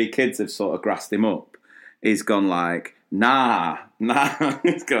other three kids have sort of grassed him up, he's gone like, nah.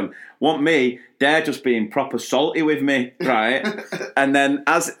 He's gone, want me? They're just being proper salty with me, right? And then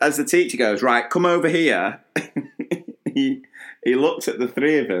as the teacher goes, right, come over here, he looks at the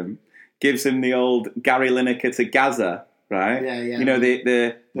three of them, gives him the old Gary Lineker to Gaza, right? Yeah.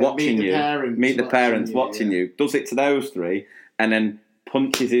 The watching you, meet the parents watching you, does it to those three, and then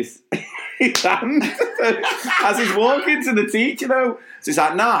punches his hand as he's walking to the teacher, though. So he's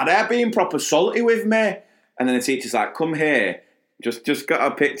like, nah, they're being proper salty with me. And then the teacher's like, come here. Just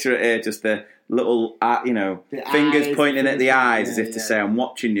got a picture of here, just the little, fingers pointing at the eyes as if to say, I'm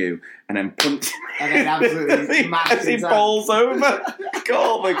watching you. And then punch and then absolutely as he falls over.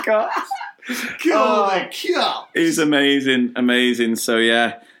 Call the cops. Call the cops. He's amazing. So,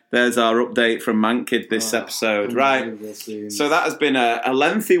 yeah, there's our update from Man Kid this episode. Right. So that has been a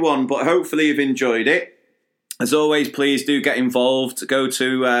lengthy one, but hopefully you've enjoyed it. As always, please do get involved. Go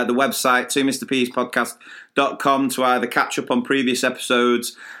to the website, 2mrpeaspodcast.com, to either catch up on previous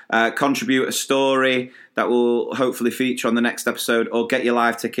episodes, contribute a story that will hopefully feature on the next episode, or get your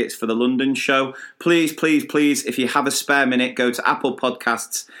live tickets for the London show. Please, if you have a spare minute, go to Apple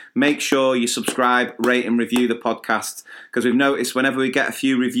Podcasts. Make sure you subscribe, rate and review the podcast, because we've noticed whenever we get a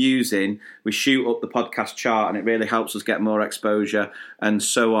few reviews in, we shoot up the podcast chart, and it really helps us get more exposure and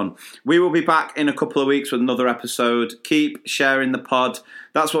so on. We will be back in a couple of weeks with another episode. Keep sharing the pod.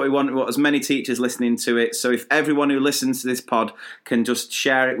 That's what we want. We want as many teachers listening to it. So if everyone who listens to this pod can just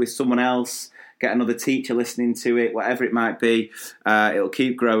share it with someone else, get another teacher listening to it, whatever it might be, it'll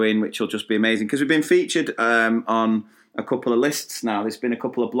keep growing, which will just be amazing. Because we've been featured on a couple of lists now. There's been a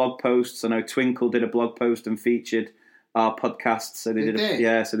couple of blog posts. I know Twinkle did a blog post and featured our podcast. So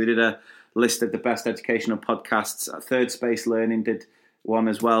they did a list of the best educational podcasts. Third Space Learning did one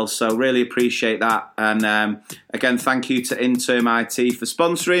as well. So really appreciate that. And again, thank you to Interim IT for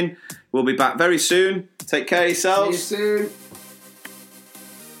sponsoring. We'll be back very soon. Take care of yourselves. See you soon.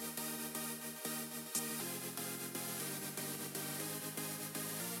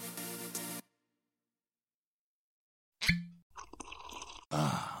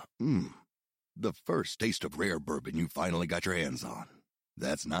 The first taste of rare bourbon you finally got your hands on.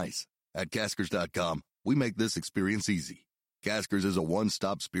 That's nice. At Caskers.com, we make this experience easy. Caskers is a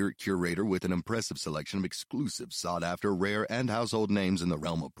one-stop spirit curator with an impressive selection of exclusive, sought-after, rare, and household names in the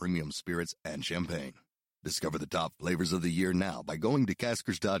realm of premium spirits and champagne. Discover the top flavors of the year now by going to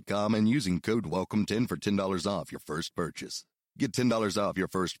Caskers.com and using code WELCOME10 for $10 off your first purchase. Get $10 off your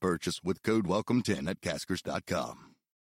first purchase with code WELCOME10 at Caskers.com.